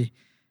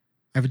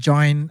I've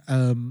joined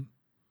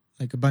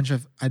like a bunch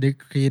of other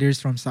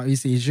creators from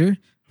Southeast Asia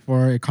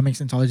for a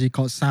comics anthology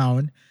called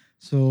Sound.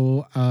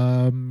 So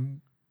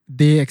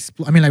they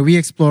explore. I mean, like we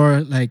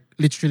explore like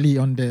literally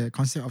on the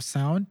concept of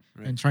sound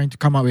and trying to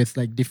come up with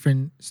like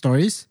different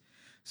stories.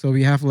 So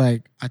we have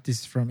like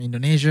artists from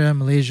Indonesia,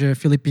 Malaysia,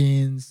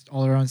 Philippines,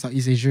 all around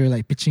Southeast Asia,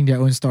 like pitching their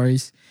own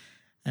stories.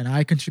 And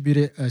I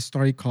contributed a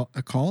story called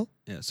A Call.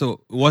 Yeah.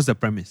 So what's the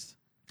premise?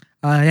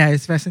 Yeah,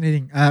 it's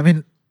fascinating. I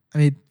mean,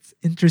 it's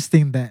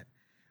interesting that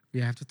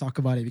we have to talk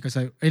about it because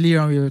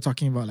earlier on we were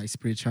talking about like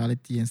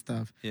spirituality and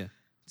stuff. Yeah.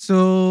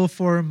 So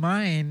for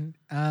mine,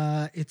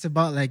 it's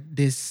about like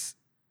this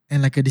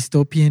and like a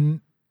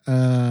dystopian,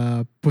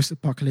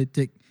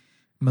 post-apocalyptic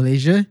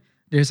Malaysia.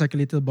 There's like a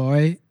little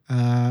boy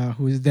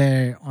who's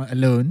there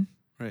alone.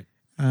 Right.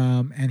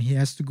 And he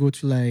has to go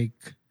to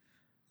like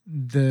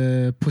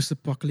the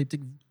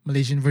post-apocalyptic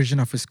Malaysian version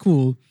of a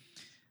school.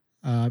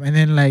 And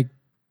then like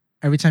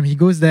every time he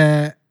goes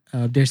there,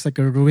 there's like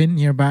a ruin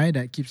nearby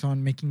that keeps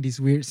on making this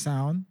weird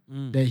sound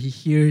that he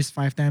hears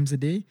 5 times a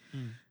day.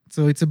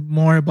 So it's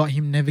more about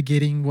him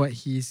navigating what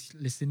he's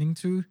listening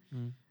to,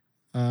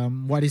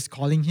 what is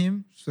calling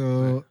him.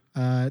 So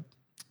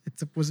it's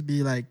supposed to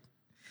be like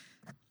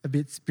a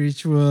bit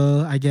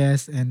spiritual, I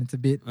guess, and it's a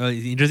bit. Well,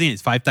 it's interesting.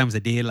 It's 5 times a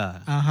day,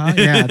 lah.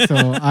 Yeah. So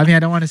I mean, I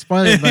don't want to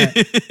spoil it, but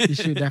you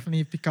should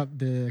definitely pick up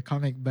the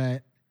comic.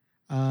 But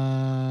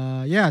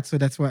yeah, so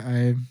that's what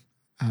I'm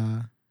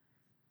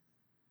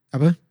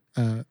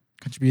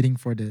contributing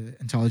for the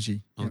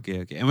anthology.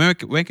 Okay. And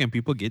where can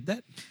people get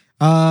that?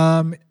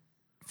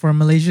 For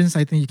Malaysians,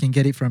 I think you can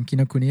get it from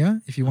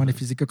Kinokuniya if you want the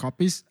physical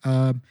copies.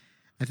 I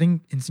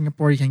think in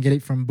Singapore you can get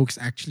it from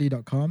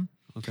booksactually.com.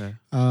 Okay.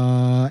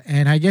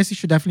 And I guess you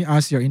should definitely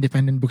ask your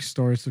independent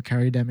bookstores to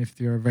carry them if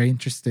you're very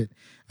interested.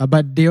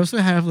 But they also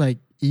have like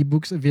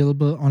ebooks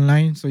available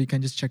online, so you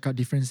can just check out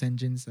Difference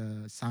Engine's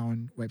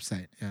sound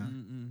website. Yeah.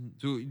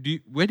 So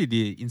where did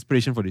the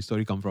inspiration for the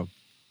story come from?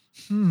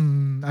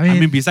 I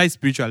mean, besides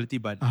spirituality,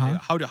 but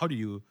how do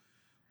you?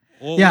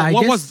 Yeah,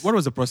 what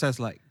was the process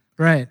like?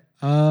 Right.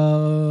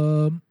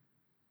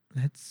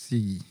 Let's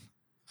see.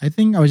 I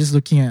think I was just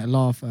looking at a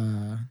lot of.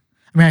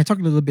 I mean, I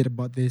talked a little bit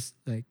about this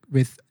like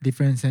with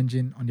Difference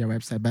Engine on their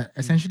website, but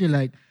essentially,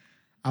 like,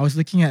 I was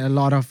looking at a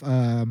lot of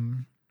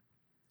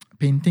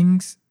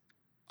paintings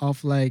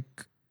of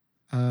like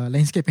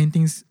landscape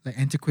paintings, like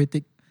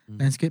antiquated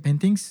landscape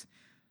paintings.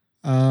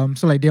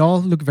 So like they all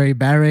look very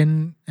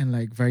barren and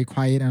like very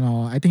quiet and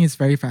all. I think it's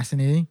very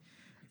fascinating.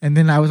 And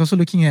then I was also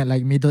looking at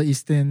like Middle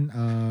Eastern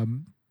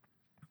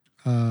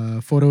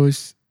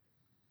photos,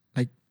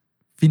 like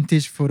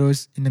vintage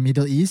photos in the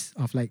Middle East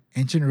of like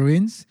ancient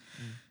ruins.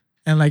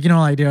 And like, you know,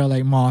 like there are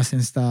like mosques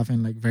and stuff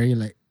and like very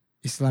like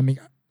Islamic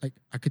like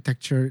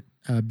architecture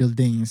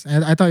buildings.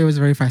 And I thought it was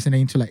very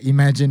fascinating to like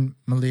imagine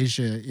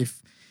Malaysia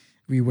if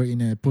we were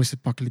in a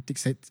post-apocalyptic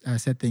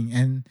setting.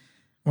 And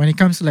when it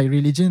comes to like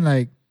religion,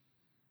 like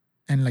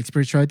and like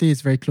spirituality,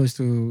 it's very close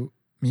to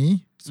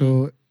me.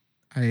 So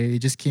I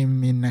just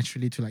came in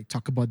naturally to like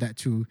talk about that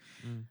too.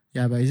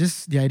 Yeah, but it's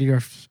just the idea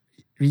of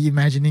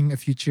reimagining a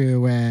future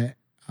where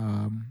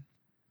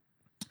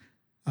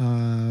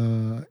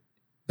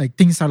like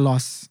things are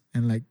lost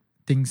and like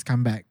things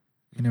come back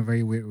in a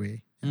very weird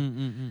way.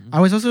 I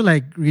was also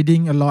like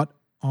reading a lot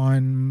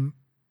on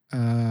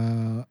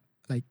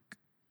like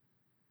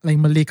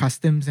Malay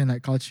customs and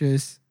like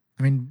cultures.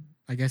 I mean,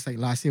 I guess like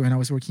last year when I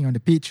was working on the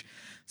pitch,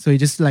 so it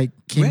just like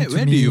came to me.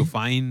 Where do you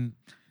find?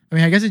 I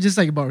mean, I guess it's just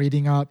like about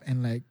reading up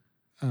and like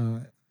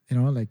you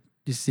know, like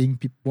just seeing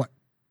people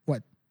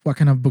what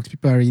kind of books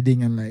people are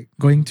reading and like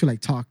going to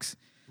like talks.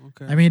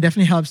 Okay. I mean, it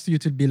definitely helps you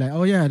to be like,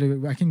 oh yeah,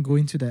 I can go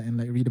into that and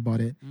like read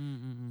about it.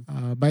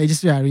 But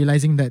it's just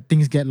realizing that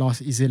things get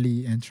lost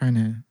easily and trying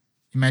to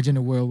imagine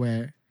a world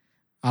where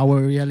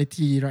our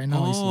reality right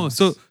now is lost.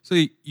 So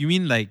you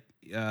mean like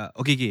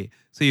okay.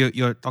 So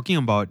you're talking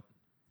about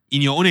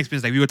in your own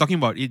experience, like we were talking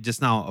about it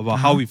just now about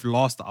how we've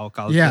lost our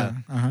culture.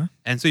 Yeah.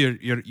 And so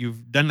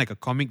you've done like a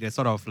comic that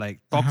sort of like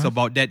talks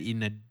about that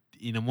in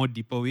a more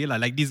deeper way.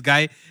 Like this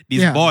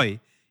boy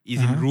is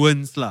in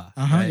ruins lah.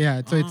 Right?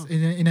 Yeah. So it's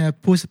in a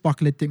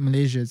post-apocalyptic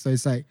Malaysia. So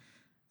it's like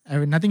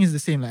nothing is the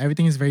same. Like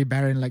everything is very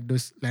barren, like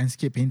those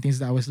landscape paintings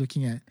that I was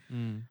looking at.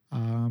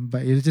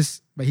 But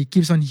he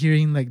keeps on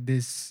hearing like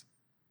this,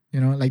 you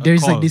know, like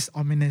there's like this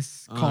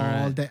ominous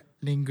call that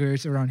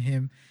lingers around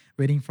him,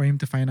 waiting for him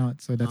to find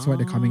out. So that's what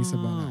the comic is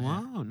about.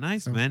 Wow,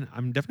 nice, so, man.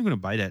 I'm definitely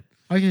gonna buy that.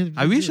 Okay.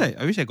 I wish I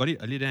got it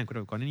earlier, then I could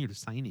have gotten you to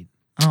sign it.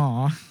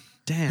 Oh.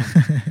 Damn.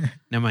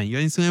 Never mind.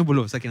 You're in Sungai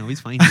Buloh, so I can always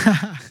find you.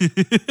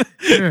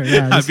 Sure,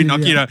 yeah. I've been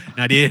knocking around.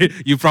 Nadir,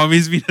 you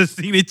promised me the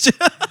signature.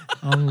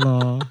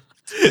 Allah.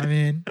 I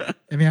mean,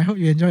 I hope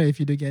you enjoy it if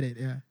you do get it.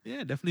 Yeah.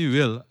 Yeah, definitely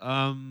will.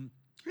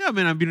 Yeah,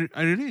 man,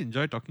 I really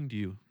enjoy talking to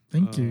you.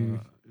 Thank you.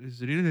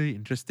 It's really, really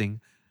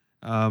interesting.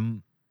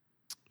 And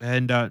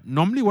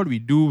normally what we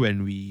do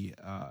when we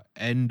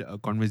end a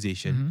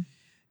conversation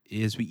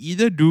is we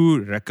either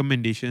do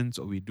recommendations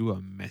or we do a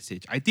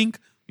message. I think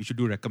we should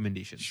do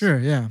recommendations. Sure,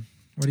 yeah.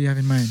 What do you have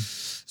in mind?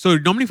 So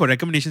normally for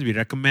recommendations, we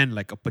recommend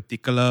like a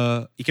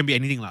particular, it can be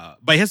anything,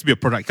 but it has to be a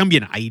product. It can't be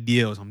an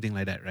idea or something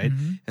like that, right?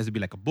 It has to be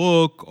like a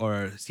book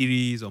or a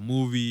series or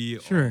movie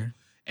or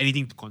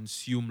anything to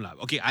consume.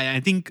 Okay, I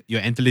think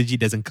your anthology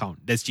doesn't count.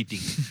 That's cheating.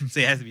 So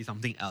it has to be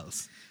something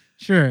else.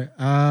 Sure.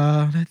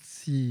 Let's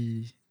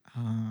see.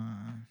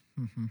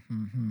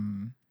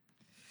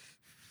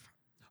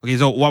 Okay,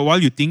 so while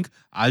you think,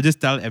 I'll just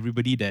tell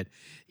everybody that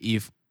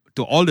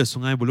to all the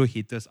Sungai Buloh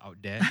haters out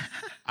there,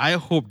 I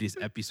hope this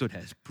episode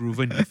has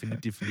proven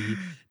definitively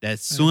that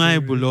Sungai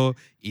Buloh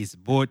is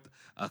both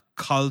a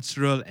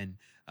cultural and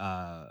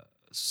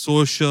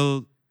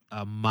social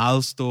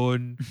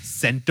milestone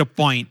center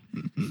point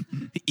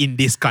in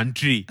this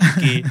country.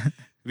 Okay,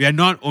 we are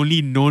not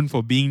only known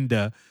for being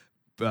the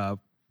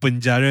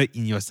penjara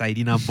in your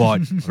Saidina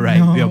board, right?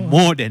 No. We are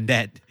more than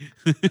that.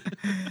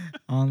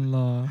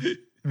 Allah.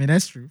 I mean,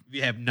 that's true.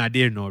 We have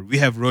Nadhir Noor. We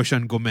have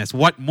Roshan Gomez.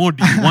 What more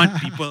do you want,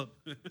 people?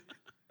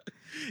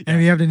 And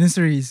we have the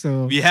nurseries,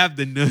 so... We have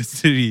the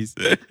nurseries.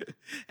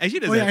 Actually,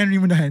 there's I don't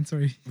even know.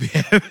 Sorry. we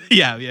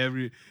have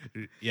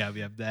we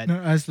have that. No,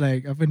 us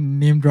like up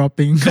name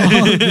dropping.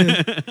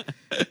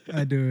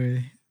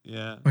 Aduh.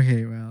 Yeah.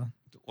 Okay, well.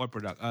 What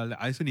product?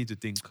 I also need to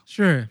think.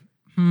 Sure.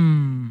 Let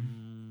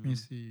me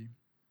see.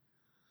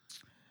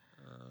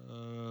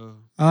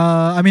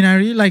 I mean, I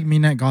really like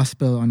Midnight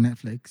Gospel on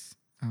Netflix.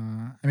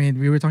 I mean,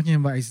 we were talking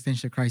about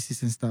existential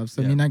crisis and stuff.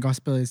 So Midnight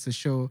Gospel is a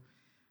show,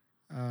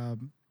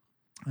 an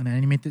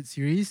animated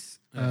series,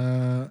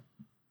 by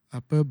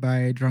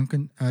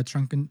Drunken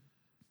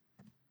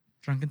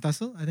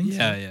Tussle, I think.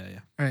 Yeah.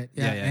 Right.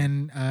 Yeah.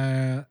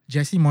 And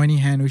Jesse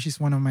Moynihan, which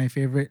is one of my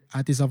favorite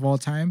artists of all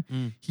time,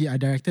 he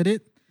directed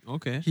it.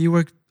 Okay. He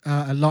worked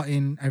a lot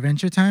in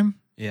Adventure Time.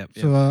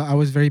 So I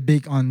was very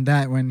big on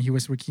that when he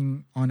was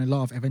working on a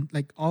lot of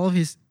all of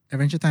his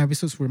Adventure Time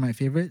episodes were my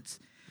favorites.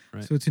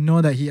 Right. So to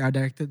know that he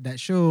directed that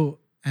show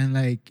and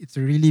it's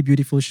a really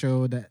beautiful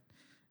show that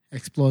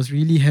explores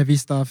really heavy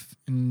stuff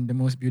in the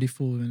most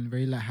beautiful and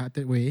very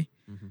light-hearted way.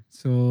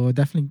 So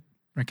definitely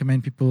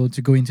recommend people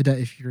to go into that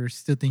if you're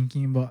still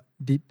thinking about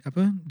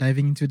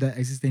diving into that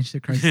existential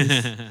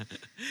crisis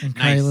and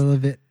cry a little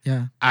bit.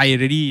 Yeah. I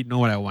already know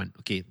what I want.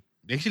 Okay.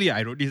 Actually,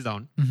 I wrote this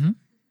down.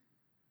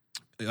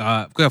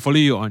 Because I follow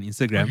you on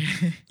Instagram.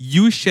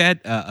 You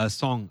shared a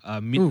song,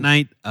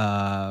 Midnight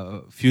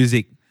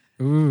Fusic.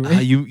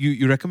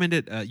 You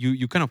recommended,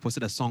 you kind of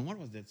posted a song. What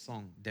was that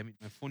song? Damn it,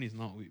 my phone is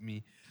not with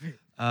me.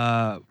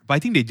 But I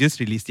think they just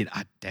released it.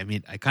 Damn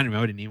it, I can't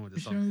remember the name of the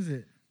song. Which one is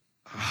it?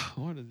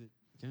 What is it?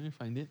 Can you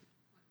find it?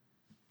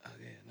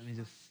 Okay, let me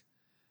just...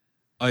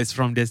 Oh, it's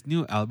from this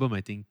new album,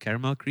 I think,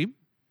 Caramel Cream.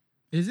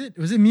 Is it?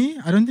 Was it me?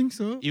 I don't think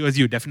so. It was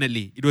you,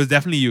 definitely. It was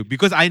definitely you.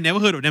 Because I never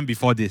heard of them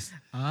before this.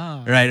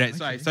 Right. Okay.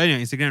 So I saw it on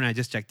Instagram and I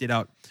just checked it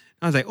out.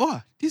 I was like,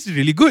 oh, this is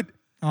really good.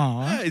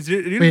 It's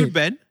really good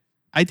band.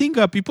 I think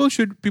people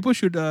should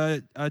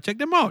check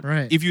them out.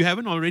 Right. If you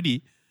haven't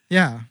already.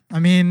 Yeah. I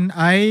mean,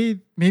 I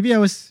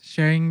was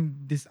sharing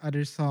this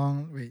other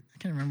song. Wait, I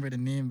can't remember the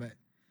name, but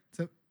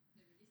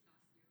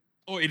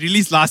oh, it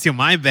released last year.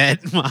 My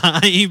bad.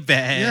 My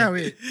bad. Yeah,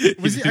 wait.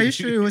 Are you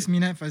sure it was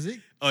Midnight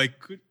Fusic? Oh, it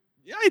could.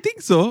 Yeah, I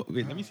think so.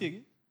 Wait, let me see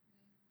again.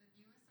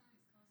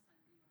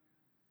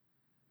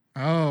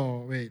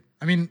 Oh, wait.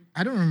 I mean,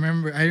 I don't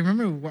remember. I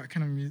remember what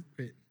kind of music.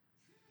 Wait.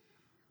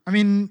 I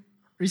mean,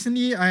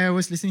 recently I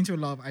was listening to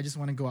a lot of I Just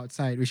Want to Go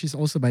Outside, which is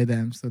also by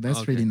them. So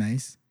that's really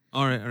nice.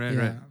 All right.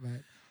 Yeah,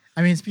 but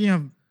I mean, speaking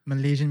of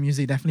Malaysian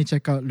music, definitely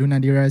check out Luna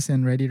Diras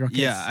and Ready Rockets.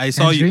 Yeah, I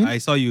saw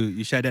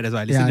you shared that as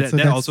well. I listened to that. So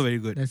that's also very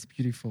good. That's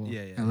beautiful.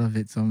 Yeah. I love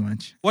it so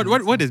much.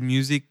 What does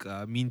music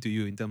mean to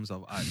you in terms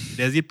of art?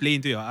 Does it play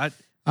into your art?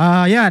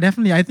 Yeah,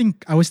 definitely. I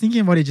think I was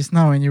thinking about it just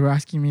now when you were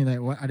asking me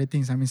what other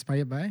things I'm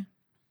inspired by.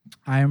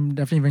 I'm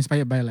definitely very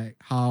inspired by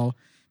how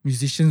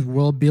musicians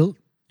world build.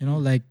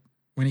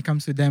 When it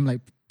comes to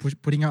them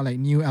putting out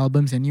new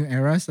albums and new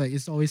eras,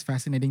 it's always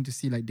fascinating to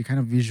see the kind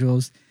of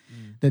visuals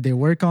that they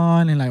work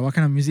on and what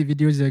kind of music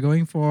videos they're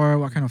going for,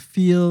 what kind of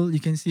feel you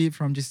can see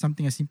from just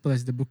something as simple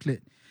as the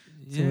booklet.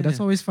 So that's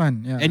always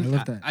fun. Yeah, and I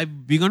love that.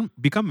 I've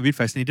become a bit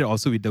fascinated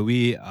also with the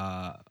way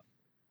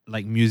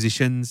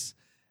musicians,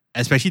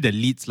 especially the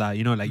leads you're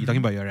talking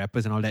about your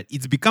rappers and all that.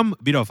 It's become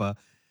a bit of a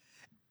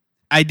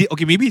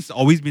maybe it's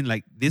always been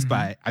like this,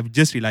 but I've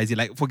just realized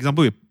it. For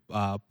example, with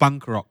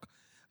punk rock,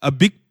 a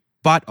big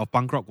part of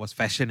punk rock was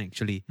fashion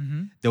actually.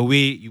 The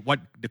way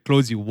the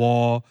clothes you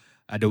wore,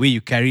 the way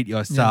you carried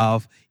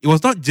yourself. It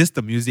was not just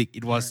the music,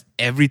 it was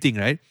everything,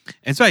 right?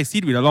 And so I see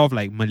it with a lot of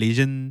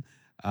Malaysian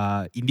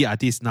indie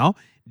artists now.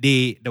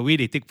 the way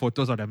they take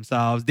photos of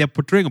themselves, they're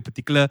portraying a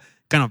particular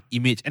kind of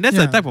image. And that's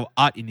a type of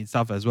art in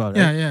itself as well,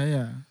 right?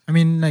 Yeah. I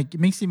mean, like, it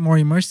makes it more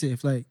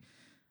immersive. Like,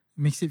 it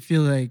makes it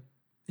feel like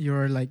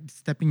you're like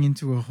stepping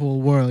into a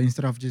whole world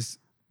instead of just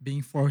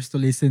being forced to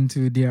listen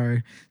to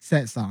their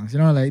sad songs, you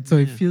know, like, so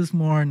it feels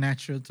more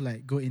natural to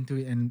like go into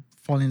it and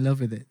fall in love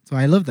with it. So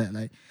I love that.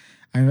 Like,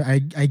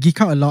 I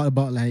geek out a lot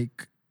about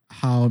like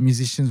how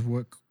musicians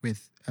work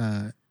with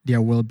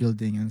their world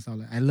building and stuff.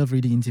 Like, I love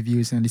reading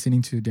interviews and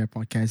listening to their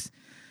podcasts,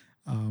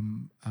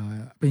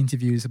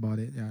 interviews about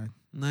it. Yeah,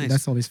 nice. So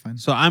that's always fun.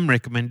 So I'm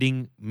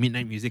recommending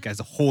Midnight Music as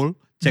a whole.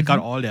 Check out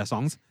all their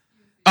songs.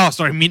 Oh,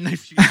 sorry, Midnight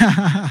Music.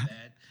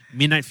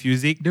 Midnight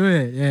Music. Do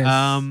it.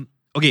 Yes.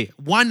 Okay,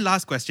 one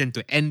last question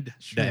to end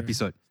the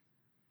episode.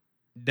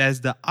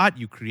 Does the art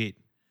you create,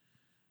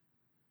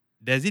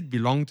 does it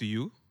belong to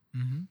you,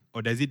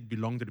 or does it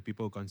belong to the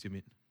people who consume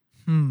it?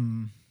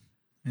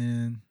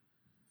 Man,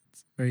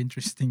 it's a very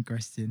interesting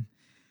question.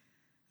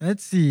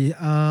 Let's see.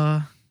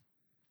 The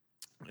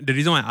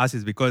reason why I ask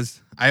is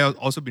because I have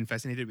also been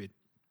fascinated with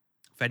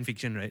fan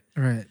fiction, right?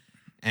 Right.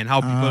 And how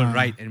people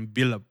write and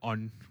build up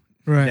on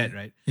that,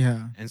 right?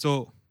 Yeah. And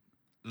so,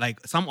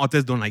 like, some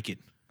authors don't like it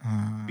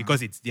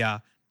because it's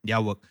their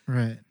work.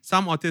 Right.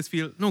 Some authors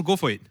feel, no, go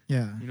for it.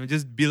 Yeah. You know,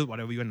 just build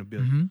whatever you want to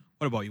build.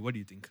 What about you? What do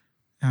you think?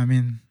 I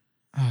mean,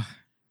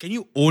 can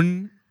you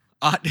own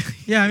art?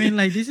 Yeah, I mean,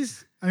 like, this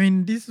is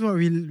what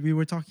we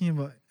were talking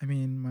about. I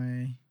mean,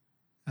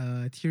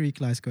 my theory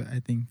class, I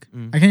think.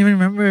 I can't even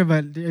remember,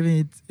 but I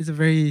mean, it's a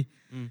very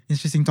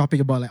interesting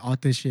topic about like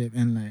authorship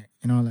and like,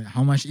 you know, like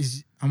how much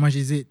is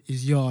it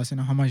is yours,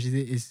 and how much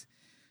is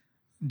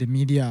the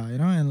media, you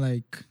know, and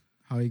like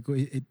how it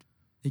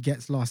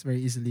gets lost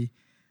very easily.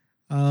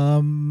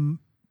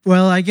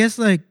 Well, I guess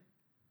like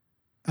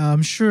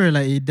I'm sure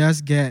like it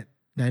does get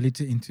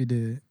diluted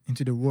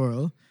into the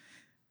world.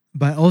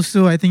 But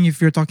also, I think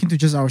if you're talking to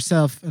just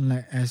ourselves and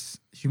like as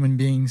human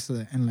beings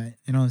and like,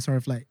 you know, sort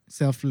of like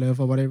self-love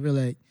or whatever,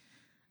 like,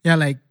 yeah,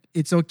 like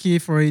it's okay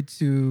for it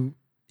to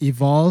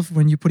evolve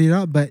when you put it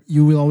out, but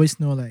you will always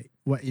know like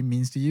what it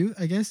means to you,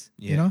 I guess,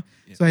 you know?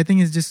 Yeah. So I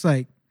think it's just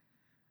like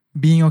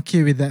being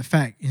okay with that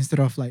fact instead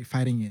of like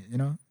fighting it, you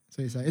know?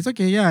 So it's like, it's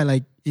okay, yeah,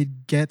 like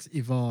it gets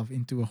evolved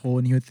into a whole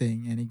new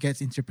thing and it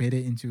gets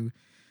interpreted into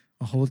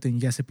a whole thing, it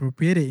gets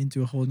appropriated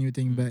into a whole new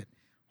thing, but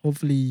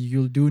hopefully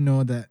you'll do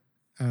know that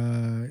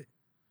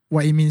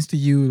what it means to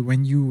you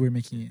when you were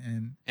making it,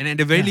 and at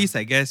the very least,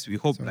 I guess we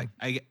hope the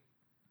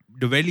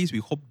very least we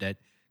hope that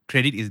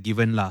credit is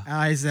given lah.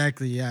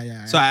 Exactly,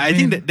 yeah. So I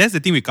think that's the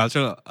thing with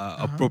cultural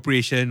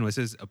appropriation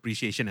versus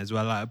appreciation as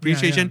well lah.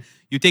 Appreciation,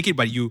 you take it,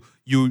 but you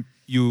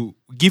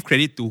give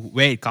credit to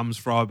where it comes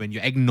from, and you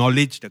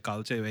acknowledge the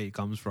culture where it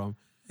comes from.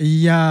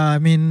 Yeah, I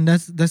mean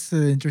that's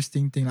the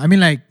interesting thing. I mean,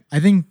 like,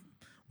 I think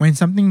when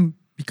something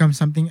becomes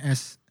something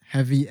as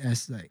heavy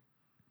as like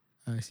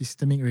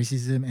systemic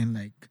racism and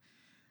like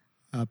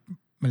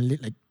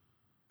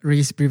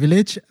race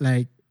privilege,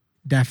 like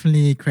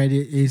definitely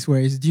credit is where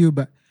it's due.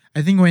 But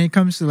I think when it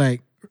comes to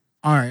like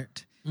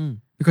art,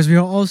 because we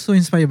are also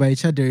inspired by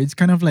each other, it's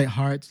kind of like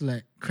hard to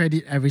like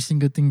credit every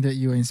single thing that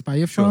you are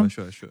inspired from.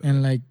 Sure.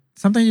 And like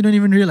sometimes you don't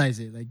even realize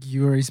it, like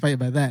you were inspired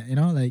by that, you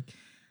know, like,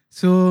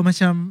 so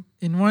macam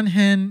in one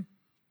hand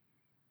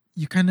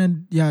you kind of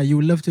you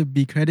would love to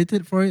be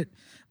credited for it,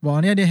 but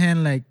on the other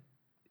hand, like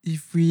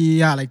if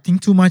we like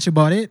think too much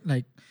about it,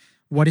 like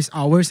what is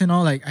ours and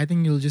all, like I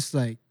think you'll just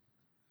like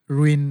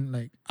ruin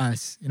like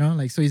us, you know,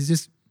 like, so it's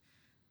just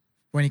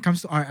when it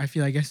comes to art, I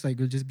feel, I guess, like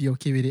we'll just be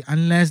okay with it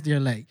unless they're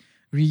like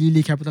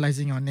really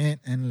capitalizing on it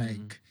and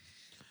like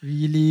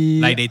really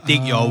like they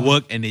take your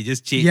work and they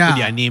just put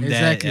their name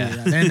exactly, there.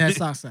 Yeah. Then that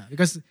sucks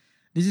because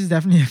this is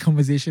definitely a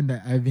conversation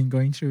that I've been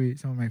going through with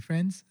some of my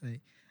friends, like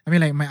I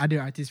mean like my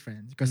other artist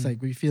friends, because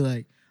like we feel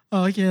like,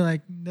 oh okay,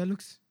 like that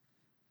looks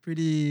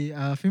pretty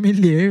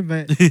familiar,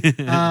 but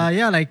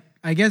like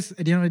I guess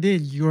at the end of the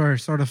day you're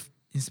sort of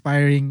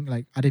inspiring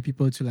like other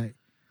people to like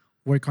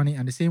work on it,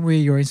 and the same way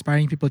you're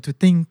inspiring people to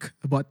think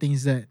about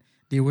things that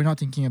they were not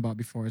thinking about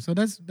before. So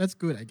that's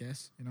good, I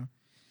guess, you know.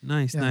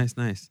 Nice.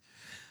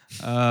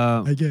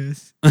 I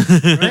guess.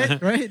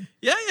 right?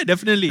 Yeah,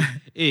 definitely.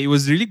 Hey, it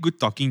was really good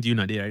talking to you,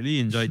 Nadhir. I really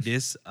enjoyed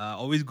this.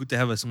 Always good to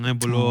have a Sungai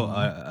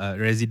Buloh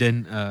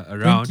resident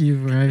around. Thank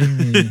you for having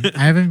me.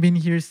 I haven't been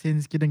here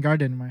since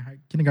kindergarten. My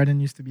kindergarten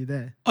used to be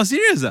there. Oh,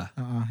 serious? Yeah,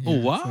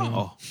 oh,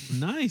 wow. So.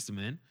 Nice,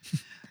 man.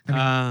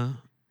 Well,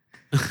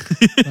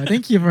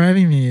 thank you for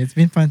having me. It's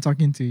been fun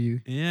talking to you.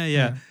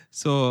 Yeah.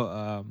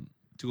 So,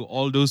 to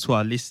all those who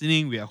are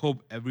listening, we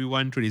hope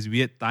everyone through these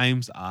weird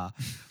times are,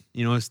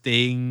 you know,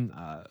 staying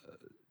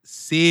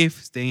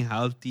safe, staying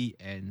healthy,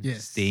 and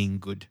staying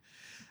good.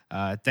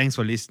 Thanks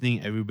for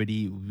listening,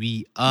 everybody.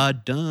 We are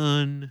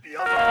done.